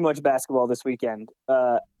done too much basketball this weekend.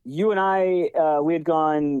 You and I, we had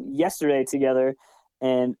gone yesterday together,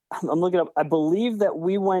 and I'm looking up. I believe that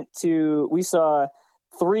we saw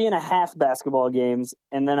 3.5 basketball games,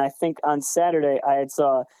 and then I think on Saturday I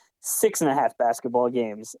saw 6.5 basketball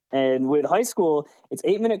games. And with high school, it's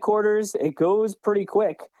 8-minute quarters. It goes pretty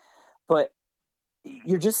quick, but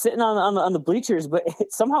you're just sitting on the bleachers. But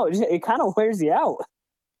somehow it kind of wears you out.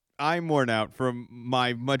 I'm worn out from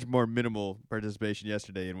my much more minimal participation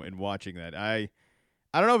yesterday in watching that. I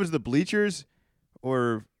don't know if it's the bleachers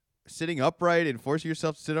or sitting upright and forcing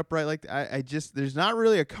yourself to sit upright. Like I just, there's not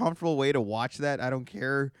really a comfortable way to watch that. I don't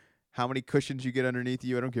care how many cushions you get underneath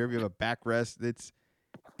you. I don't care if you have a backrest.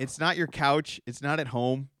 It's not your couch. It's not at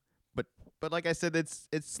home. But like I said,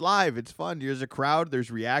 it's live. It's fun. There's a crowd.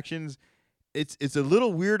 There's reactions. It's a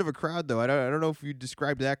little weird of a crowd though. I don't know if you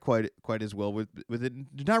described that quite as well. With it,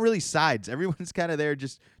 there's not really sides. Everyone's kind of there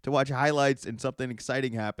just to watch highlights and something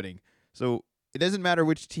exciting happening. So it doesn't matter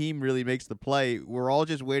which team really makes the play. We're all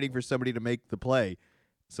just waiting for somebody to make the play.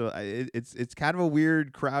 So it's kind of a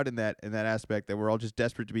weird crowd in that aspect, that we're all just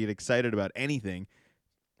desperate to be excited about anything,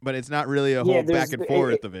 but it's not really a whole back and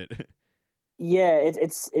forth of it. Yeah,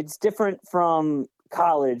 it's different from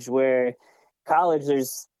college, where college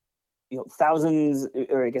there's thousands,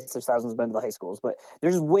 or I guess there's thousands been to the high schools, but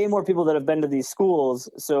there's way more people that have been to these schools.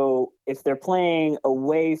 So if they're playing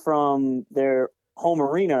away from their home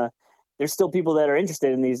arena, there's still people that are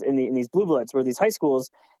interested in these blue bloods. Where these high school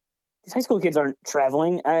kids aren't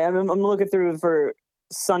traveling. I'm looking through for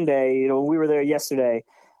Sunday. We were there yesterday.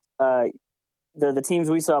 The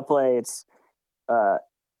teams we saw play, it's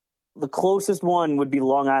the closest one would be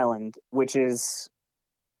Long Island, which is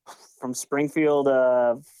from Springfield,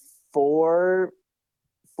 4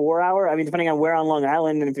 hour. I mean, depending on where on Long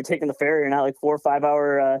Island, and if you're taking the ferry, you're not like 4 or 5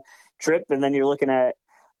 hour trip, and then you're looking at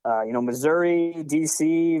Missouri,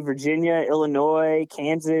 D.C., Virginia, Illinois,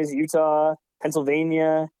 Kansas, Utah,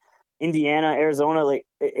 Pennsylvania, Indiana, Arizona. Like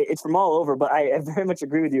it's from all over. But I very much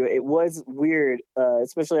agree with you. It was weird,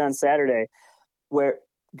 especially on Saturday, where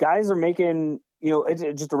guys are making it's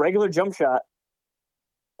just a regular jump shot,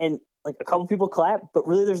 and like a couple people clap, but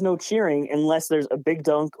really there's no cheering unless there's a big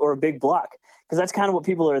dunk or a big block, because that's kind of what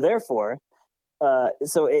people are there for.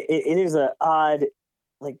 So it is an odd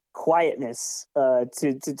like quietness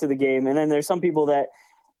to the game. And then there's some people that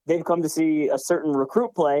they've come to see a certain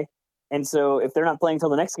recruit play, and so if they're not playing till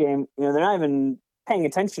the next game, they're not even paying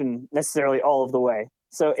attention necessarily all of the way.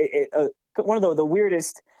 So one of the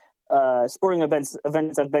weirdest sporting events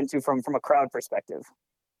I've been to from a crowd perspective.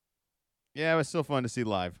 Yeah, it was still fun to see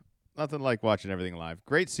live. Nothing like watching everything live.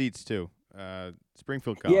 Great seats too.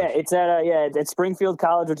 Springfield College. Yeah, it's at Springfield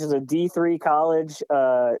College, which is a D3 college.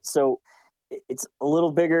 So it's a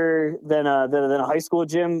little bigger than a high school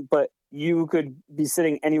gym, but you could be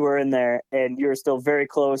sitting anywhere in there, and you're still very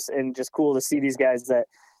close, and just cool to see these guys that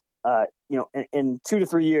in 2 to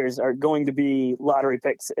 3 years are going to be lottery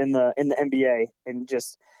picks in the NBA, and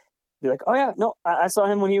just be like, oh yeah, no, I saw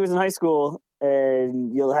him when he was in high school,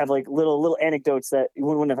 and you'll have like little anecdotes that you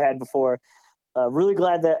wouldn't have had before. Really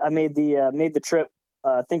glad that I made the trip,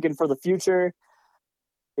 thinking for the future.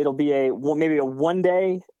 It'll be maybe a 1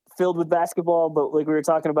 day filled with basketball, but like we were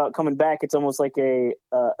talking about coming back, it's almost like a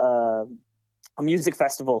music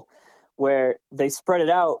festival where they spread it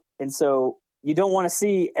out, and so you don't want to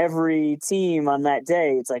see every team on that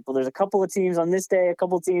day. It's like, well, there's a couple of teams on this day, a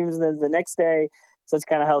couple of teams the next day. So that's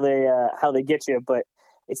kind of how they get you. But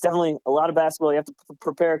it's definitely a lot of basketball. You have to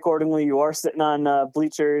prepare accordingly. You are sitting on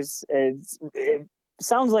bleachers. It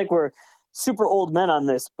sounds like we're super old men on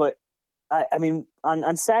this, but I mean,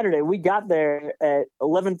 on Saturday we got there at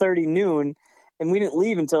 11:30 noon, and we didn't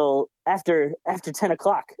leave until after 10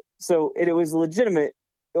 o'clock. So it was legitimate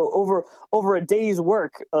over a day's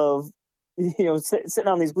work of sitting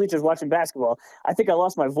on these bleachers watching basketball. I think I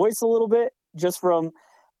lost my voice a little bit just from,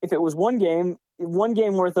 if it was one game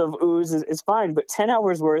worth of ooze is fine, but 10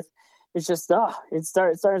 hours worth, it's just it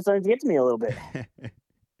started to get to me a little bit.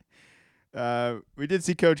 We did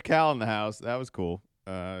see Coach Cal in the house. That was cool.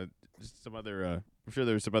 Just some other I'm sure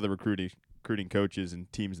there was some other recruiting coaches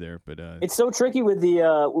and teams there, but it's so tricky with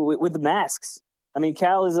the masks. I mean,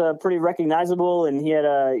 Cal is pretty recognizable, and he had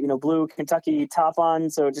a blue Kentucky top on,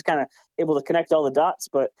 so just kind of able to connect all the dots.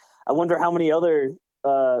 But I wonder how many other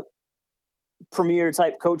premier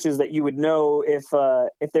type coaches that you would know if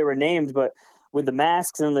they were named, but with the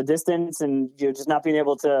masks and the distance, and just not being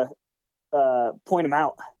able to point them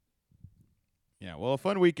out. Yeah, well, a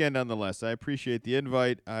fun weekend nonetheless. I appreciate the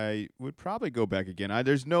invite. I would probably go back again.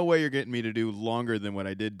 There's no way you're getting me to do longer than what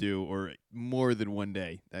I did do, or more than 1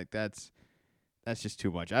 day. That's just too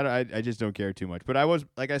much. I just don't care too much. But I was,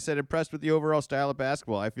 like I said, impressed with the overall style of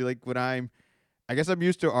basketball. I feel like I guess I'm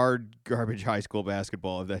used to our garbage high school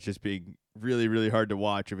basketball, of that just being really, really hard to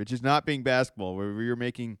watch. If it's just not being basketball, where you're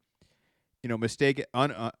making,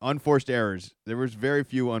 unforced errors. There was very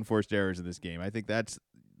few unforced errors in this game. I think that's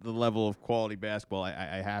the level of quality basketball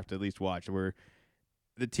I have to at least watch, where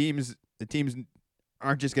the teams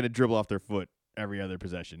aren't just going to dribble off their foot every other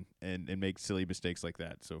possession and make silly mistakes like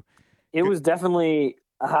that. So it was definitely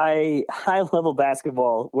high level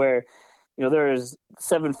basketball where, there's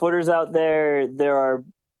 7-footers out there. There are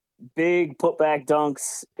big putback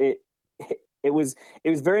dunks. It was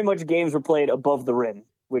very much games were played above the rim,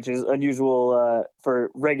 which is unusual for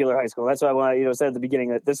regular high school. That's why I said at the beginning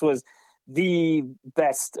that this was the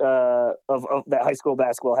best of that high school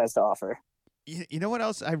basketball has to offer. You know what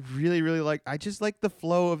else I really, really like? I just like the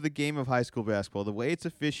flow of the game of high school basketball. The way it's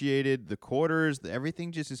officiated, the quarters,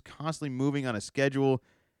 everything just is constantly moving on a schedule.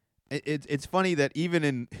 It's funny that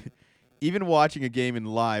even watching a game in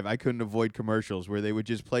live, I couldn't avoid commercials where they would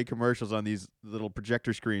just play commercials on these little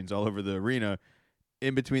projector screens all over the arena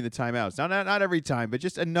in between the timeouts. Now, not every time, but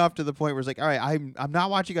just enough to the point where it's like, all right, I'm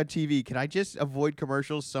not watching on TV. Can I just avoid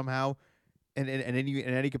commercials somehow in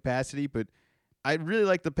any capacity? But I really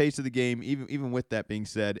like the pace of the game. Even with that being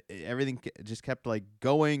said, everything just kept like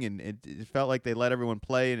going, and it felt like they let everyone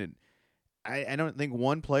play. And I don't think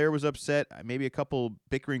one player was upset. Maybe a couple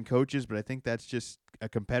bickering coaches, but I think that's just a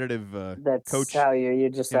competitive that's coach. How you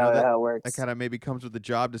just how it works. That kind of maybe comes with the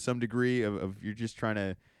job to some degree of you're just trying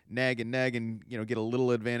to nag and get a little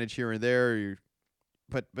advantage here and there.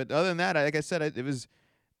 But other than that, like I said, it was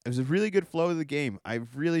it was a really good flow of the game. I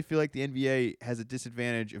really feel like the NBA has a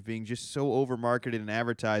disadvantage of being just so over marketed in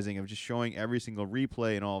advertising, of just showing every single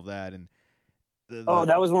replay and all of that. And Oh, the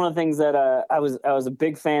that was one of the things that I was a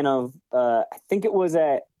big fan of. I think it was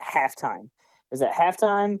at halftime. It was at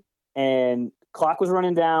halftime, and clock was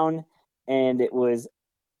running down, and it was,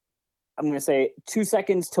 I'm going to say, 2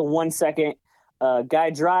 seconds to 1 second. Guy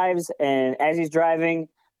drives, and as he's driving,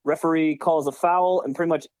 referee calls a foul, and pretty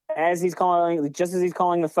much just as he's calling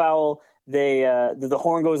the foul, the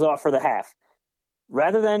horn goes off for the half.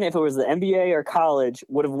 Rather than if it was the NBA or college,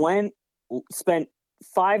 would have spent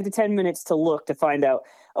 5 to 10 minutes to look to find out,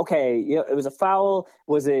 okay, it was a foul.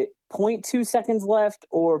 Was it 0.2 seconds left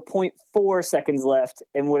or 0.4 seconds left?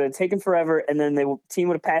 And would have taken forever. And then the team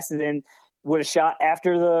would have passed it in, would have shot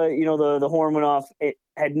after the horn went off. It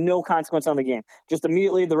had no consequence on the game. Just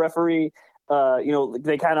immediately the referee,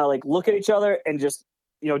 they kind of like look at each other and just,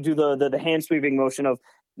 do the hand sweeping motion of,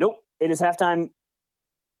 nope, it is halftime.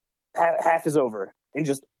 Half is over. And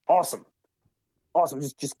just awesome.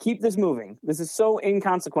 Just keep this moving. This is so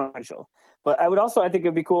inconsequential. But I think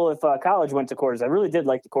it'd be cool if college went to quarters. I really did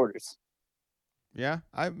like the quarters. Yeah,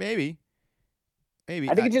 maybe.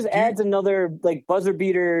 I think it just adds another like buzzer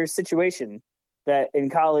beater situation that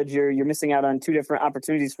in college you're missing out on two different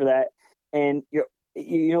opportunities for that, and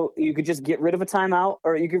you could just get rid of a timeout,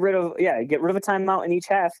 or you get rid of a timeout in each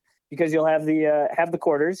half because you'll have the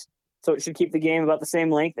quarters, so it should keep the game about the same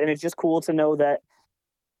length. And it's just cool to know that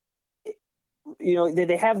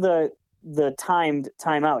they have the timed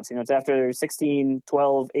timeouts. It's after 16,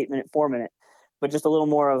 12, 8-minute, 4-minute, but just a little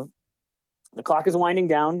more of the clock is winding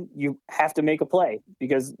down. You have to make a play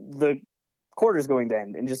because the quarter's going to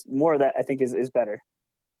end, and just more of that I think is better.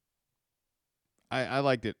 I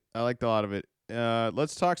liked it. I liked a lot of it.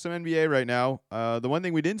 Let's talk some NBA right now. The one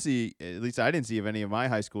thing we didn't see, at least I didn't see of any of my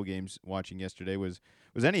high school games watching yesterday, was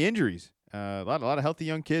any injuries. A lot of healthy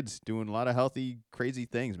young kids doing a lot of healthy, crazy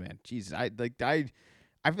things, man. Jeez,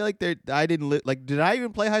 I feel like I didn't did I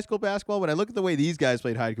even play high school basketball? When I look at the way these guys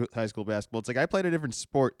played high school basketball, it's like I played a different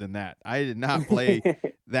sport than that. I did not play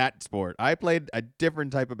that sport. I played a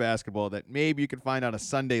different type of basketball that maybe you could find on a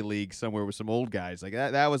Sunday league somewhere with some old guys. Like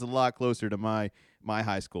that was a lot closer to my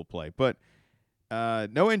high school play. But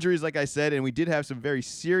no injuries, like I said, and we did have some very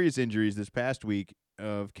serious injuries this past week.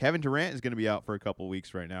 Of Kevin Durant is going to be out for a couple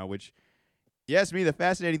weeks right now, which, yes, me, the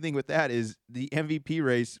fascinating thing with that is the MVP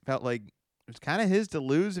race felt like it's kind of his to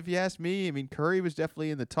lose, if you ask me. I mean, Curry was definitely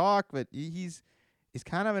in the talk, but he's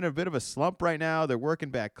kind of in a bit of a slump right now. They're working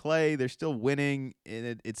back Clay. They're still winning,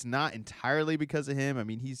 and it's not entirely because of him. I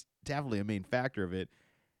mean, he's definitely a main factor of it.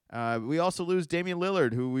 We also lose Damian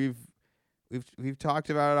Lillard, who we've talked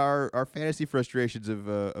about our fantasy frustrations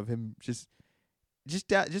of him just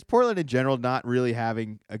Portland in general not really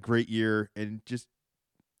having a great year and just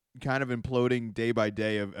kind of imploding day by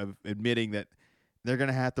day of admitting that they're going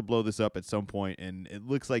to have to blow this up at some point, and it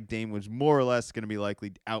looks like Dame was more or less going to be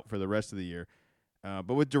likely out for the rest of the year.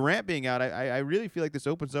 But with Durant being out, I really feel like this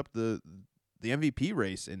opens up the MVP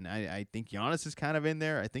race, and I think Giannis is kind of in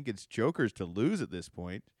there. I think it's Joker's to lose at this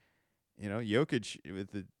point. Jokic,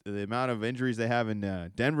 with the amount of injuries they have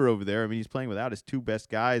in Denver over there, I mean, he's playing without his two best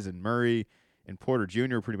guys, and Murray and Porter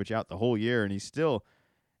Jr. pretty much out the whole year, and he's still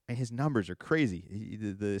 – and his numbers are crazy.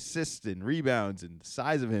 The assists and rebounds and the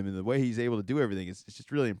size of him and the way he's able to do everything is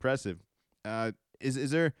just really impressive.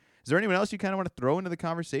 Is there anyone else you kind of want to throw into the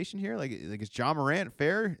conversation here? Like is Ja Morant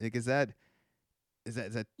fair? Like is that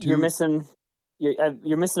too? You're missing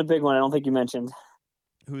a big one. I don't think you mentioned.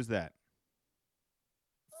 Who's that?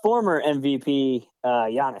 Former MVP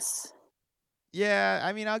Giannis. Yeah,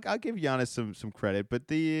 I mean I'll give Giannis some credit, but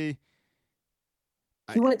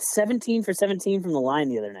he went 17 for 17 from the line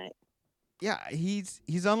the other night. Yeah, he's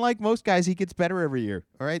unlike most guys. He gets better every year.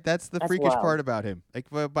 All right, that's the freakish part about him. Like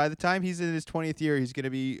by the time he's in his 20th year, he's going to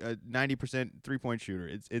be a 90% 3-point shooter.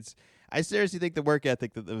 It's I seriously think the work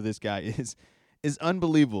ethic of this guy is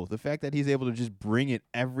unbelievable. The fact that he's able to just bring it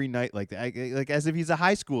every night like that, like as if he's a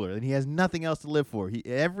high schooler and he has nothing else to live for.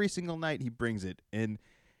 Every single night he brings it, and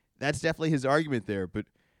that's definitely his argument there. But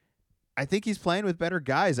I think he's playing with better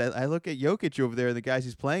guys. I look at Jokic over there, the guys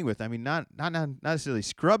he's playing with. I mean, not necessarily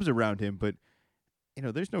scrubs around him, but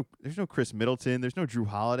there's no Chris Middleton, there's no Drew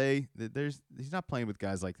Holiday. He's not playing with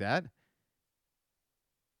guys like that,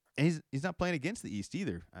 and he's not playing against the East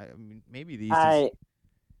either. I mean, maybe the East.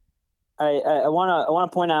 I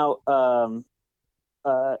want to point out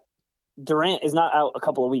Durant is not out a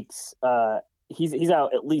couple of weeks. He's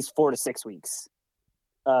out at least 4 to 6 weeks.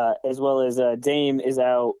 As well as Dame is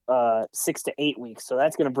out 6 to 8 weeks. So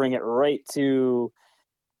that's going to bring it right to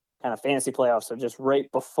kind of fantasy playoffs. So just right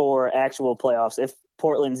before actual playoffs. If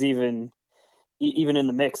Portland's even in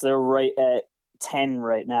the mix. They're right at 10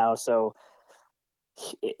 right now. So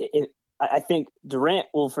I think Durant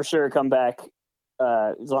will for sure come back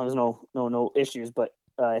as long as no issues. But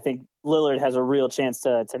I think Lillard has a real chance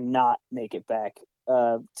to not make it back.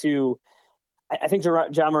 I think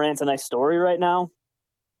Ja Morant's a nice story right now,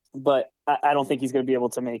 but I don't think he's going to be able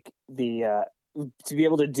to make to be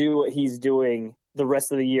able to do what he's doing the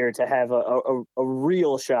rest of the year to have a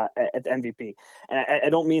real shot at the MVP. And I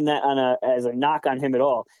don't mean that as a knock on him at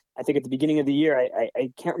all. I think at the beginning of the year,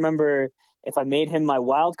 I can't remember if I made him my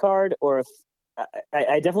wild card or if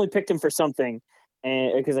I definitely picked him for something.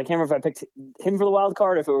 And because I can't remember if I picked him for the wild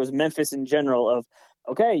card, or if it was Memphis in general of,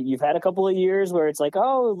 okay, you've had a couple of years where it's like,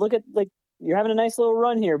 oh, look at, like, you're having a nice little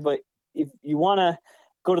run here, but if you want to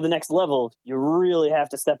go to the next level, you really have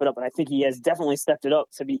to step it up. And I think he has definitely stepped it up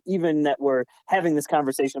to be even that we're having this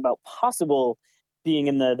conversation about possible being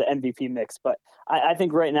in the MVP mix. But I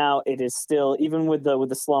think right now it is still, even with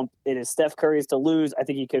the slump, it is Steph Curry's to lose. I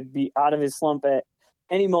think he could be out of his slump at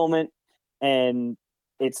any moment, and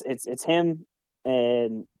it's him.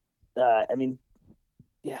 And I mean,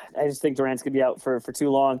 yeah, I just think Durant's gonna be out for too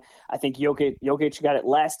long. I think Jokic got it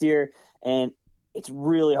last year, and it's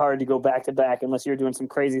really hard to go back to back unless you're doing some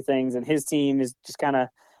crazy things. And his team is just kind of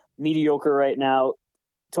mediocre right now.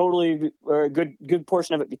 Totally, or a good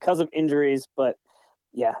portion of it because of injuries. But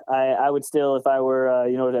yeah, I would still, if I were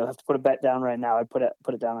to have to put a bet down right now, I'd put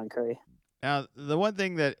it down on Curry. Now, the one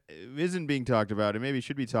thing that isn't being talked about, and maybe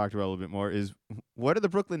should be talked about a little bit more, is what are the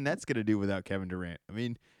Brooklyn Nets going to do without Kevin Durant? I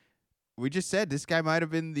mean, we just said this guy might have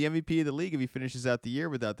been the MVP of the league if he finishes out the year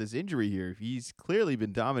without this injury here. He's clearly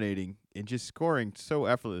been dominating and just scoring so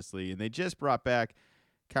effortlessly. And they just brought back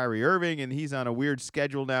Kyrie Irving, and he's on a weird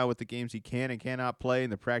schedule now with the games he can and cannot play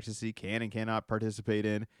and the practices he can and cannot participate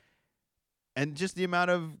in. And just the amount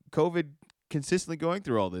of COVID consistently going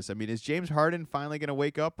through all this. I mean, is James Harden finally going to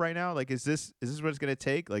wake up right now? Like, is this what it's going to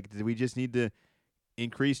take? Like, do we just need to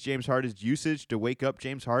increase James Harden's usage to wake up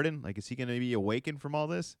James Harden? Like, is he going to be awakened from all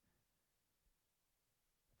this?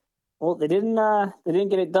 Well, they didn't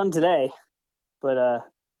get it done today, but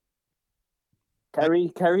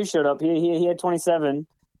Kyrie showed up. He had 27.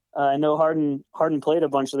 I know Harden played a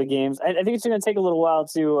bunch of the games. I think it's going to take a little while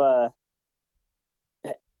to.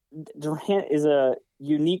 Durant is a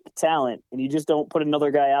unique talent, and you just don't put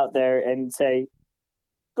another guy out there and say,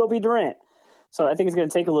 "Go be Durant." So I think it's going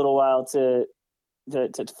to take a little while to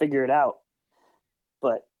figure it out.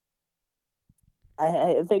 But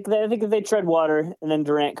I think if they tread water and then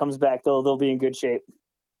Durant comes back, they'll be in good shape.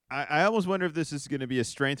 I almost wonder if this is going to be a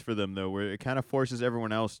strength for them, though, where it kind of forces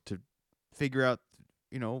everyone else to figure out,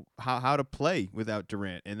 how to play without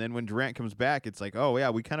Durant. And then when Durant comes back, it's like, oh, yeah,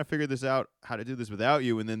 we kind of figured this out, how to do this without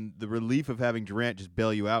you. And then the relief of having Durant just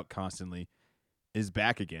bail you out constantly is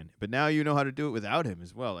back again. But now you know how to do it without him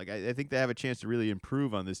as well. Like, I think they have a chance to really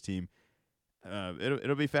improve on this team.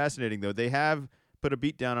 It'll be fascinating, though. They have put a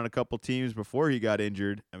beat down on a couple teams before he got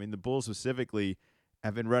injured. I mean, the Bulls specifically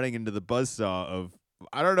have been running into the buzzsaw of,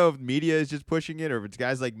 I don't know if media is just pushing it or if it's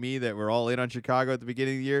guys like me that were all in on Chicago at the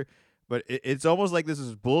beginning of the year, but it's almost like this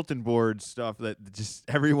is bulletin board stuff that just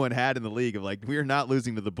everyone had in the league of like, we are not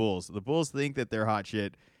losing to the Bulls. The Bulls think that they're hot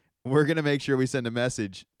shit. We're going to make sure we send a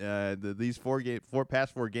message. These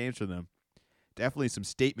past four games for them, definitely some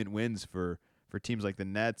statement wins for teams like the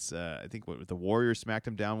Nets. I think the Warriors smacked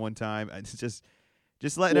them down one time. It's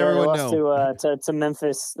just letting everyone know. They lost to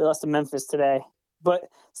Memphis. They lost to Memphis today, but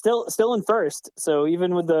still in first. So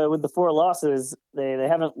even with the four losses, they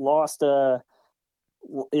haven't lost.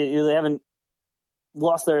 They haven't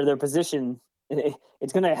lost their position.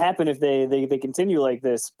 It's going to happen if they continue like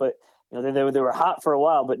this. But they were hot for a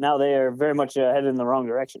while, but now they are very much headed in the wrong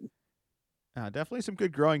direction. Definitely some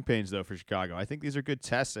good growing pains though for Chicago. I think these are good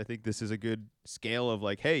tests. I think this is a good scale of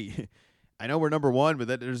like, hey. I know we're number one, but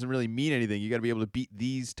that doesn't really mean anything. You got to be able to beat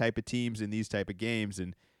these type of teams in these type of games,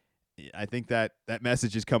 and I think that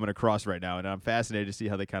message is coming across right now, and I'm fascinated to see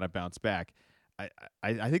how they kind of bounce back.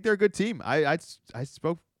 I think they're a good team. I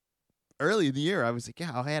spoke early in the year. I was like,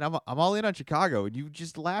 yeah, man, I'm all in on Chicago, and you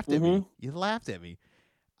just laughed at me. You laughed at me.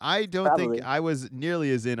 I don't think I was nearly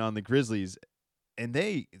as in on the Grizzlies, and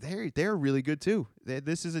they're really good too.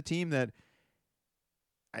 This is a team that.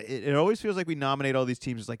 It always feels like we nominate all these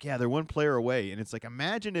teams. It's like, yeah, they're one player away. And it's like,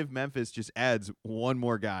 imagine if Memphis just adds one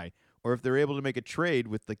more guy, or if they're able to make a trade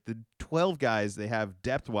with like the 12 guys they have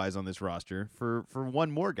depth-wise on this roster for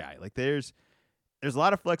one more guy. Like there's a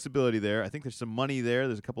lot of flexibility there. I think there's some money there.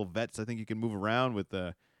 There's a couple of vets I think you can move around with.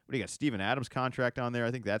 What do you got? Steven Adams contract on there.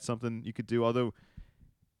 I think that's something you could do. Although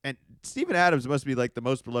And Steven Adams must be like the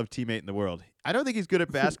most beloved teammate in the world. I don't think he's good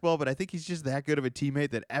at basketball, but I think he's just that good of a teammate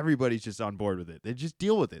that everybody's just on board with it. They just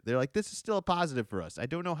deal with it. They're like, this is still a positive for us. I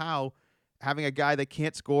don't know how having a guy that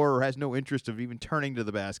can't score or has no interest of even turning to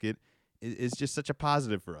the basket is just such a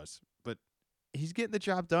positive for us. But he's getting the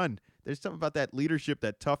job done. There's something about that leadership,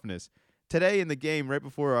 that toughness. Today in the game, right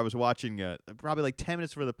before I was watching, probably like 10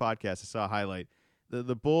 minutes for the podcast, I saw a highlight.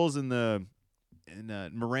 The Bulls and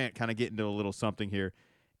Morant kind of get into a little something here.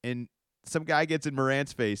 And some guy gets in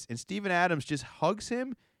Morant's face, and Steven Adams just hugs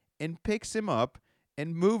him and picks him up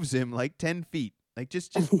and moves him like 10 feet. Like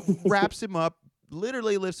just wraps him up,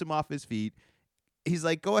 literally lifts him off his feet. He's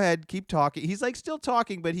like, go ahead, keep talking. He's like still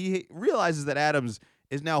talking, but he realizes that Adams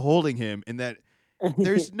is now holding him and that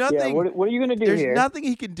there's nothing. Yeah, what are you going to do there's here? There's nothing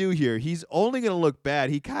he can do here. He's only going to look bad.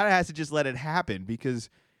 He kind of has to just let it happen because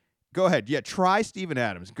go ahead. Yeah, try Steven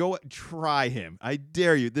Adams. Go try him. I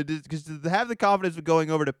dare you. Because to have the confidence of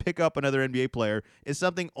going over to pick up another NBA player is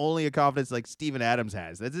something only a confidence like Steven Adams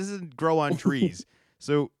has. This doesn't grow on trees.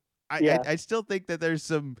 So I still think that there's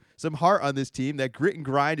some heart on this team. That grit and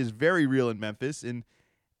grind is very real in Memphis, and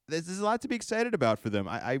there's a lot to be excited about for them.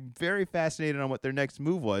 I'm very fascinated on what their next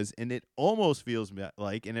move was, and it almost feels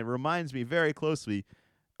like, and it reminds me very closely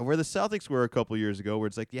of where the Celtics were a couple years ago, where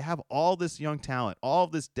it's like you have all this young talent, all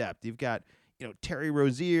of this depth. You've got Terry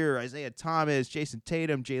Rozier, Isaiah Thomas, Jason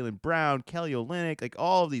Tatum, Jaylen Brown, Kelly Olynyk, like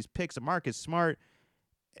all of these picks, Marcus Smart,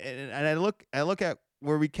 and I look at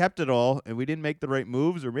where we kept it all, and we didn't make the right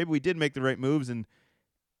moves, or maybe we did make the right moves, and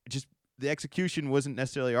just the execution wasn't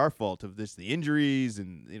necessarily our fault of this, the injuries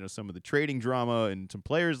and some of the trading drama and some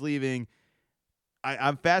players leaving.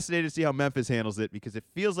 I'm fascinated to see how Memphis handles it because it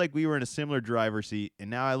feels like we were in a similar driver's seat, and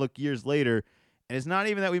now I look years later, and it's not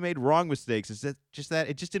even that we made wrong mistakes. It's that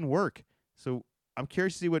it just didn't work. So I'm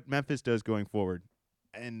curious to see what Memphis does going forward,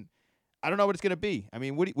 and I don't know what it's going to be. I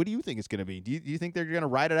mean, what do you think it's going to be? Do you think they're going to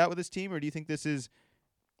ride it out with this team, or do you think this is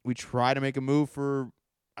we try to make a move for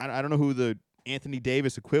I don't know who the Anthony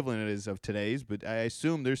Davis equivalent is of today's, but I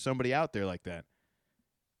assume there's somebody out there like that.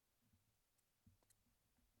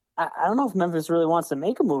 I don't know if Memphis really wants to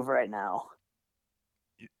make a move right now.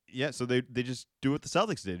 Yeah, so they just do what the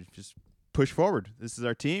Celtics did. Just push forward. This is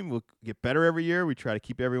our team. We'll get better every year. We try to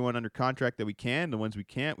keep everyone under contract that we can. The ones we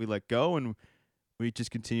can't, we let go, and we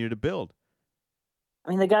just continue to build.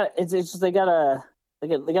 I mean, they got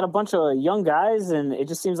a bunch of young guys, and it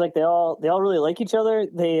just seems like they all really like each other.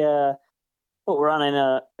 They we're on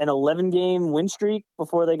an 11-game win streak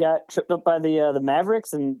before they got tripped up by the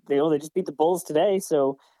Mavericks, and they just beat the Bulls today.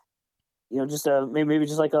 So just maybe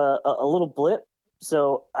just like a little blip.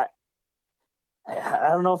 So I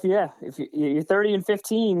don't know if you're 30 and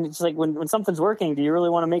 15, it's like when something's working, do you really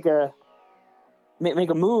want to make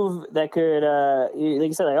a move that could like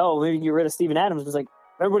you said, like, oh, maybe get rid of Steven Adams? It's like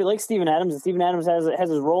everybody likes Steven Adams, and Steven Adams has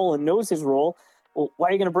his role and knows his role. Well, why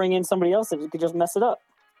are you going to bring in somebody else that could just mess it up?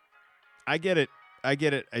 I get it.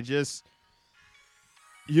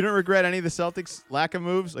 You don't regret any of the Celtics' lack of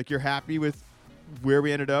moves? Like, you're happy with where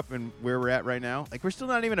we ended up and where we're at right now? Like, we're still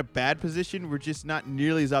not even in a bad position. We're just not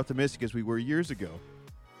nearly as optimistic as we were years ago.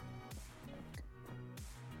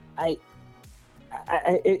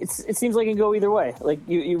 It seems like it can go either way. Like,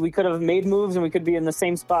 we could have made moves and we could be in the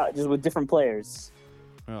same spot just with different players.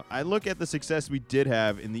 Well, I look at the success we did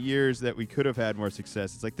have in the years that we could have had more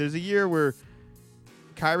success. It's like there's a year where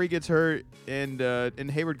Kyrie gets hurt and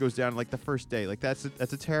Hayward goes down like the first day. Like that's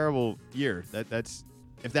a terrible year. That's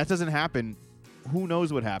if that doesn't happen, who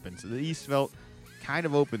knows what happens? The East felt kind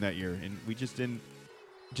of open that year, and we just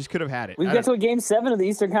could have had it. We got to a Game 7 of the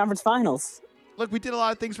Eastern Conference Finals. Look, we did a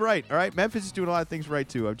lot of things right. All right, Memphis is doing a lot of things right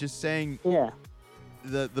too. I'm just saying. Yeah.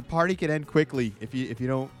 The party can end quickly if you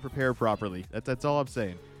don't prepare properly. That's all I'm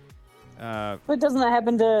saying. But doesn't that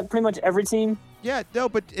happen to pretty much every team? Yeah, no,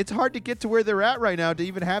 but it's hard to get to where they're at right now to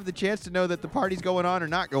even have the chance to know that the party's going on or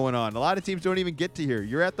not going on. A lot of teams don't even get to here.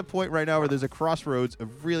 You're at the point right now where there's a crossroads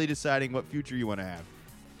of really deciding what future you want to have,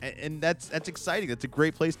 and that's exciting. That's a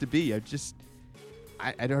great place to be. I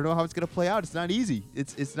don't know how it's gonna play out. It's not easy.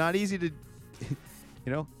 It's not easy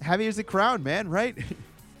to, heavy as the crown, man. Right?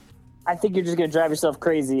 I think you're just going to drive yourself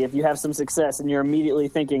crazy if you have some success and you're immediately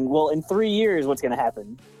thinking, well, in 3 years, what's going to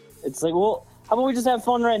happen? It's like, well, how about we just have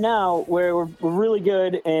fun right now where we're really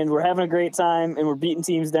good and we're having a great time and we're beating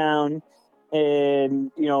teams down.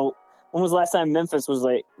 And, when was the last time Memphis was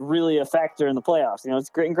like really a factor in the playoffs? It's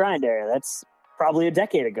grit and grind era. That's probably a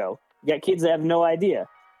decade ago. You got kids that have no idea.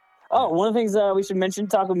 Oh, one of the things we should mention,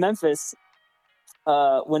 talk about Memphis,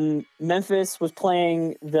 when Memphis was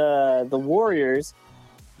playing the Warriors,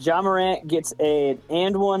 Ja Morant gets an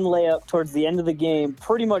and one layup towards the end of the game,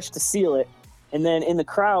 pretty much to seal it. And then in the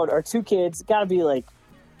crowd are two kids, got to be like,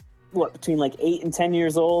 between like 8 and 10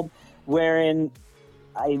 years old, wearing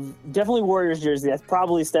definitely Warriors jersey. That's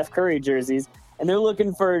probably Steph Curry jerseys. And they're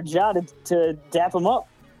looking for Ja to dap him up.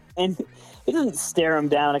 And he doesn't stare him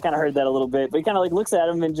down. I kind of heard that a little bit, but he kind of like looks at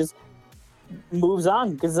him and just moves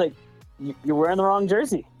on because like you're wearing the wrong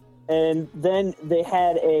jersey. And then they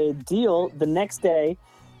had a deal the next day.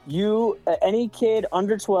 Any kid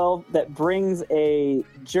under 12 that brings a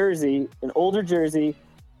jersey, an older jersey,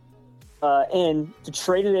 in to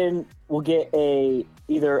trade it in, will get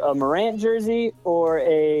either a Morant jersey or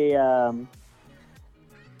a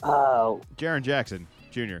Jaren Jackson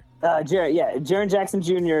Jr. Jaren Jackson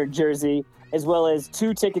Jr. jersey, as well as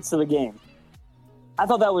 2 tickets to the game. I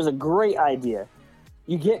thought that was a great idea.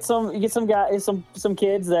 You get some guys, some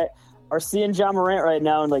kids that are seeing Ja Morant right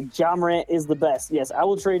now and like Ja Morant is the best. Yes, I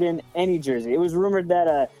will trade in any jersey. It was rumored that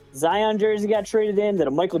a Zion jersey got traded in, that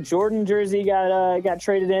a Michael Jordan jersey got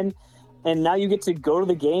traded in, and now you get to go to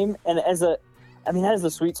the game. And that is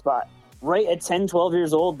the sweet spot. Right at 10, 12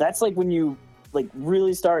 years old, that's like when you like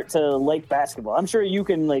really start to like basketball. I'm sure you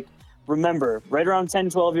can like remember right around 10,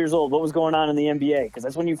 12 years old what was going on in the NBA, because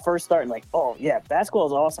that's when you first start and like, oh yeah, basketball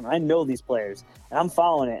is awesome. I know these players and I'm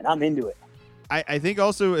following it and I'm into it. I think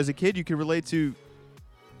also as a kid you can relate to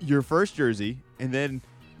your first jersey, and then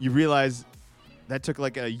you realize that took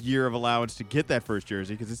like a year of allowance to get that first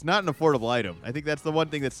jersey because it's not an affordable item. I think that's the one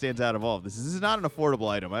thing that stands out of all of this. This is not an affordable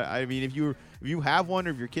item. I mean, if you have one,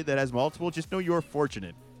 or if your kid that has multiple, just know you're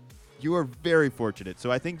fortunate. You are very fortunate. So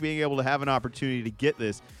I think being able to have an opportunity to get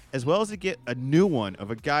this, as well as to get a new one of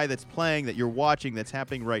a guy that's playing, that you're watching, that's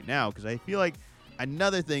happening right now, because I feel like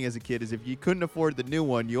another thing as a kid is if you couldn't afford the new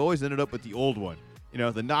one, you always ended up with the old one. You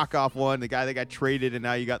know, the knockoff one, the guy that got traded, and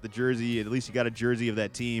now you got the jersey. At least you got a jersey of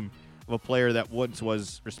that team, of a player that once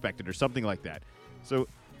was respected or something like that. So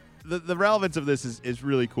the relevance of this is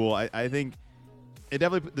really cool. I think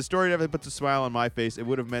the story definitely puts a smile on my face. It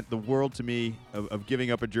would have meant the world to me of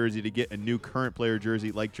giving up a jersey to get a new current player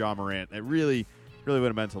jersey like Ja Morant. It really would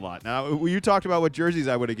have meant a lot. Now, you talked about what jerseys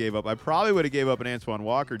I would have gave up. I probably would have gave up an Antoine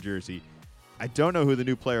Walker jersey. I don't know who the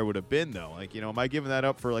new player would have been, though. Like, am I giving that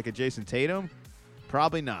up for like a Jason Tatum?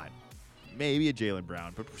 Probably not. Maybe a Jaylen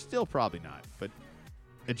Brown, but still probably not. But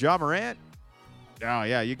a Ja Morant? Oh,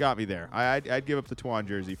 yeah, you got me there. I'd give up the Twan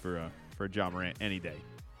jersey for a Ja Morant any day.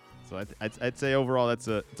 So I'd say overall it's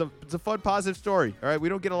a fun, positive story. All right, we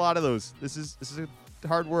don't get a lot of those. This is a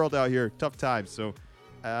hard world out here, tough times. So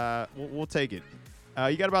we'll take it.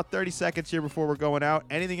 You got about 30 seconds here before we're going out.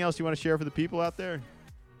 Anything else you want to share for the people out there?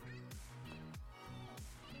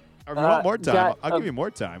 Or if you want more time, I'll give you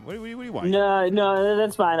more time. What do you want? No,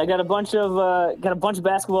 that's fine. I got a bunch of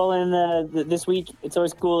basketball in this week. It's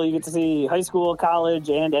always cool. You get to see high school, college,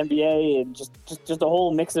 and NBA, and just a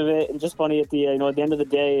whole mix of it. And just funny at the at the end of the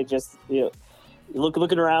day, it just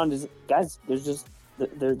looking around, guys.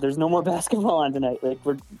 There's no more basketball on tonight. Like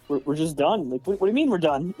we're just done. Like what do you mean we're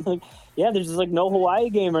done? Like yeah, there's just like no Hawaii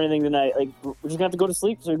game or anything tonight. Like we're just gonna have to go to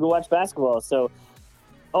sleep so we can go watch basketball. So.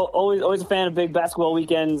 Always a fan of big basketball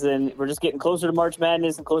weekends, and we're just getting closer to March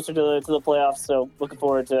Madness and closer to the playoffs. So looking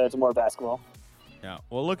forward to more basketball. Yeah,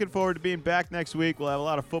 well, looking forward to being back next week. We'll have a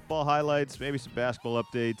lot of football highlights, maybe some basketball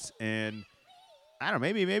updates, and I don't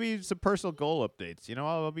know, maybe some personal goal updates.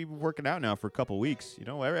 I'll be working out now for a couple weeks.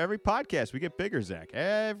 Every podcast we get bigger, Zach.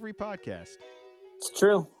 Every podcast. It's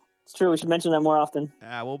true. We should mention that more often.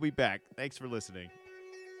 We'll be back. Thanks for listening.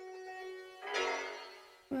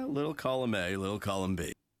 Well, little column A, little column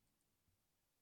B.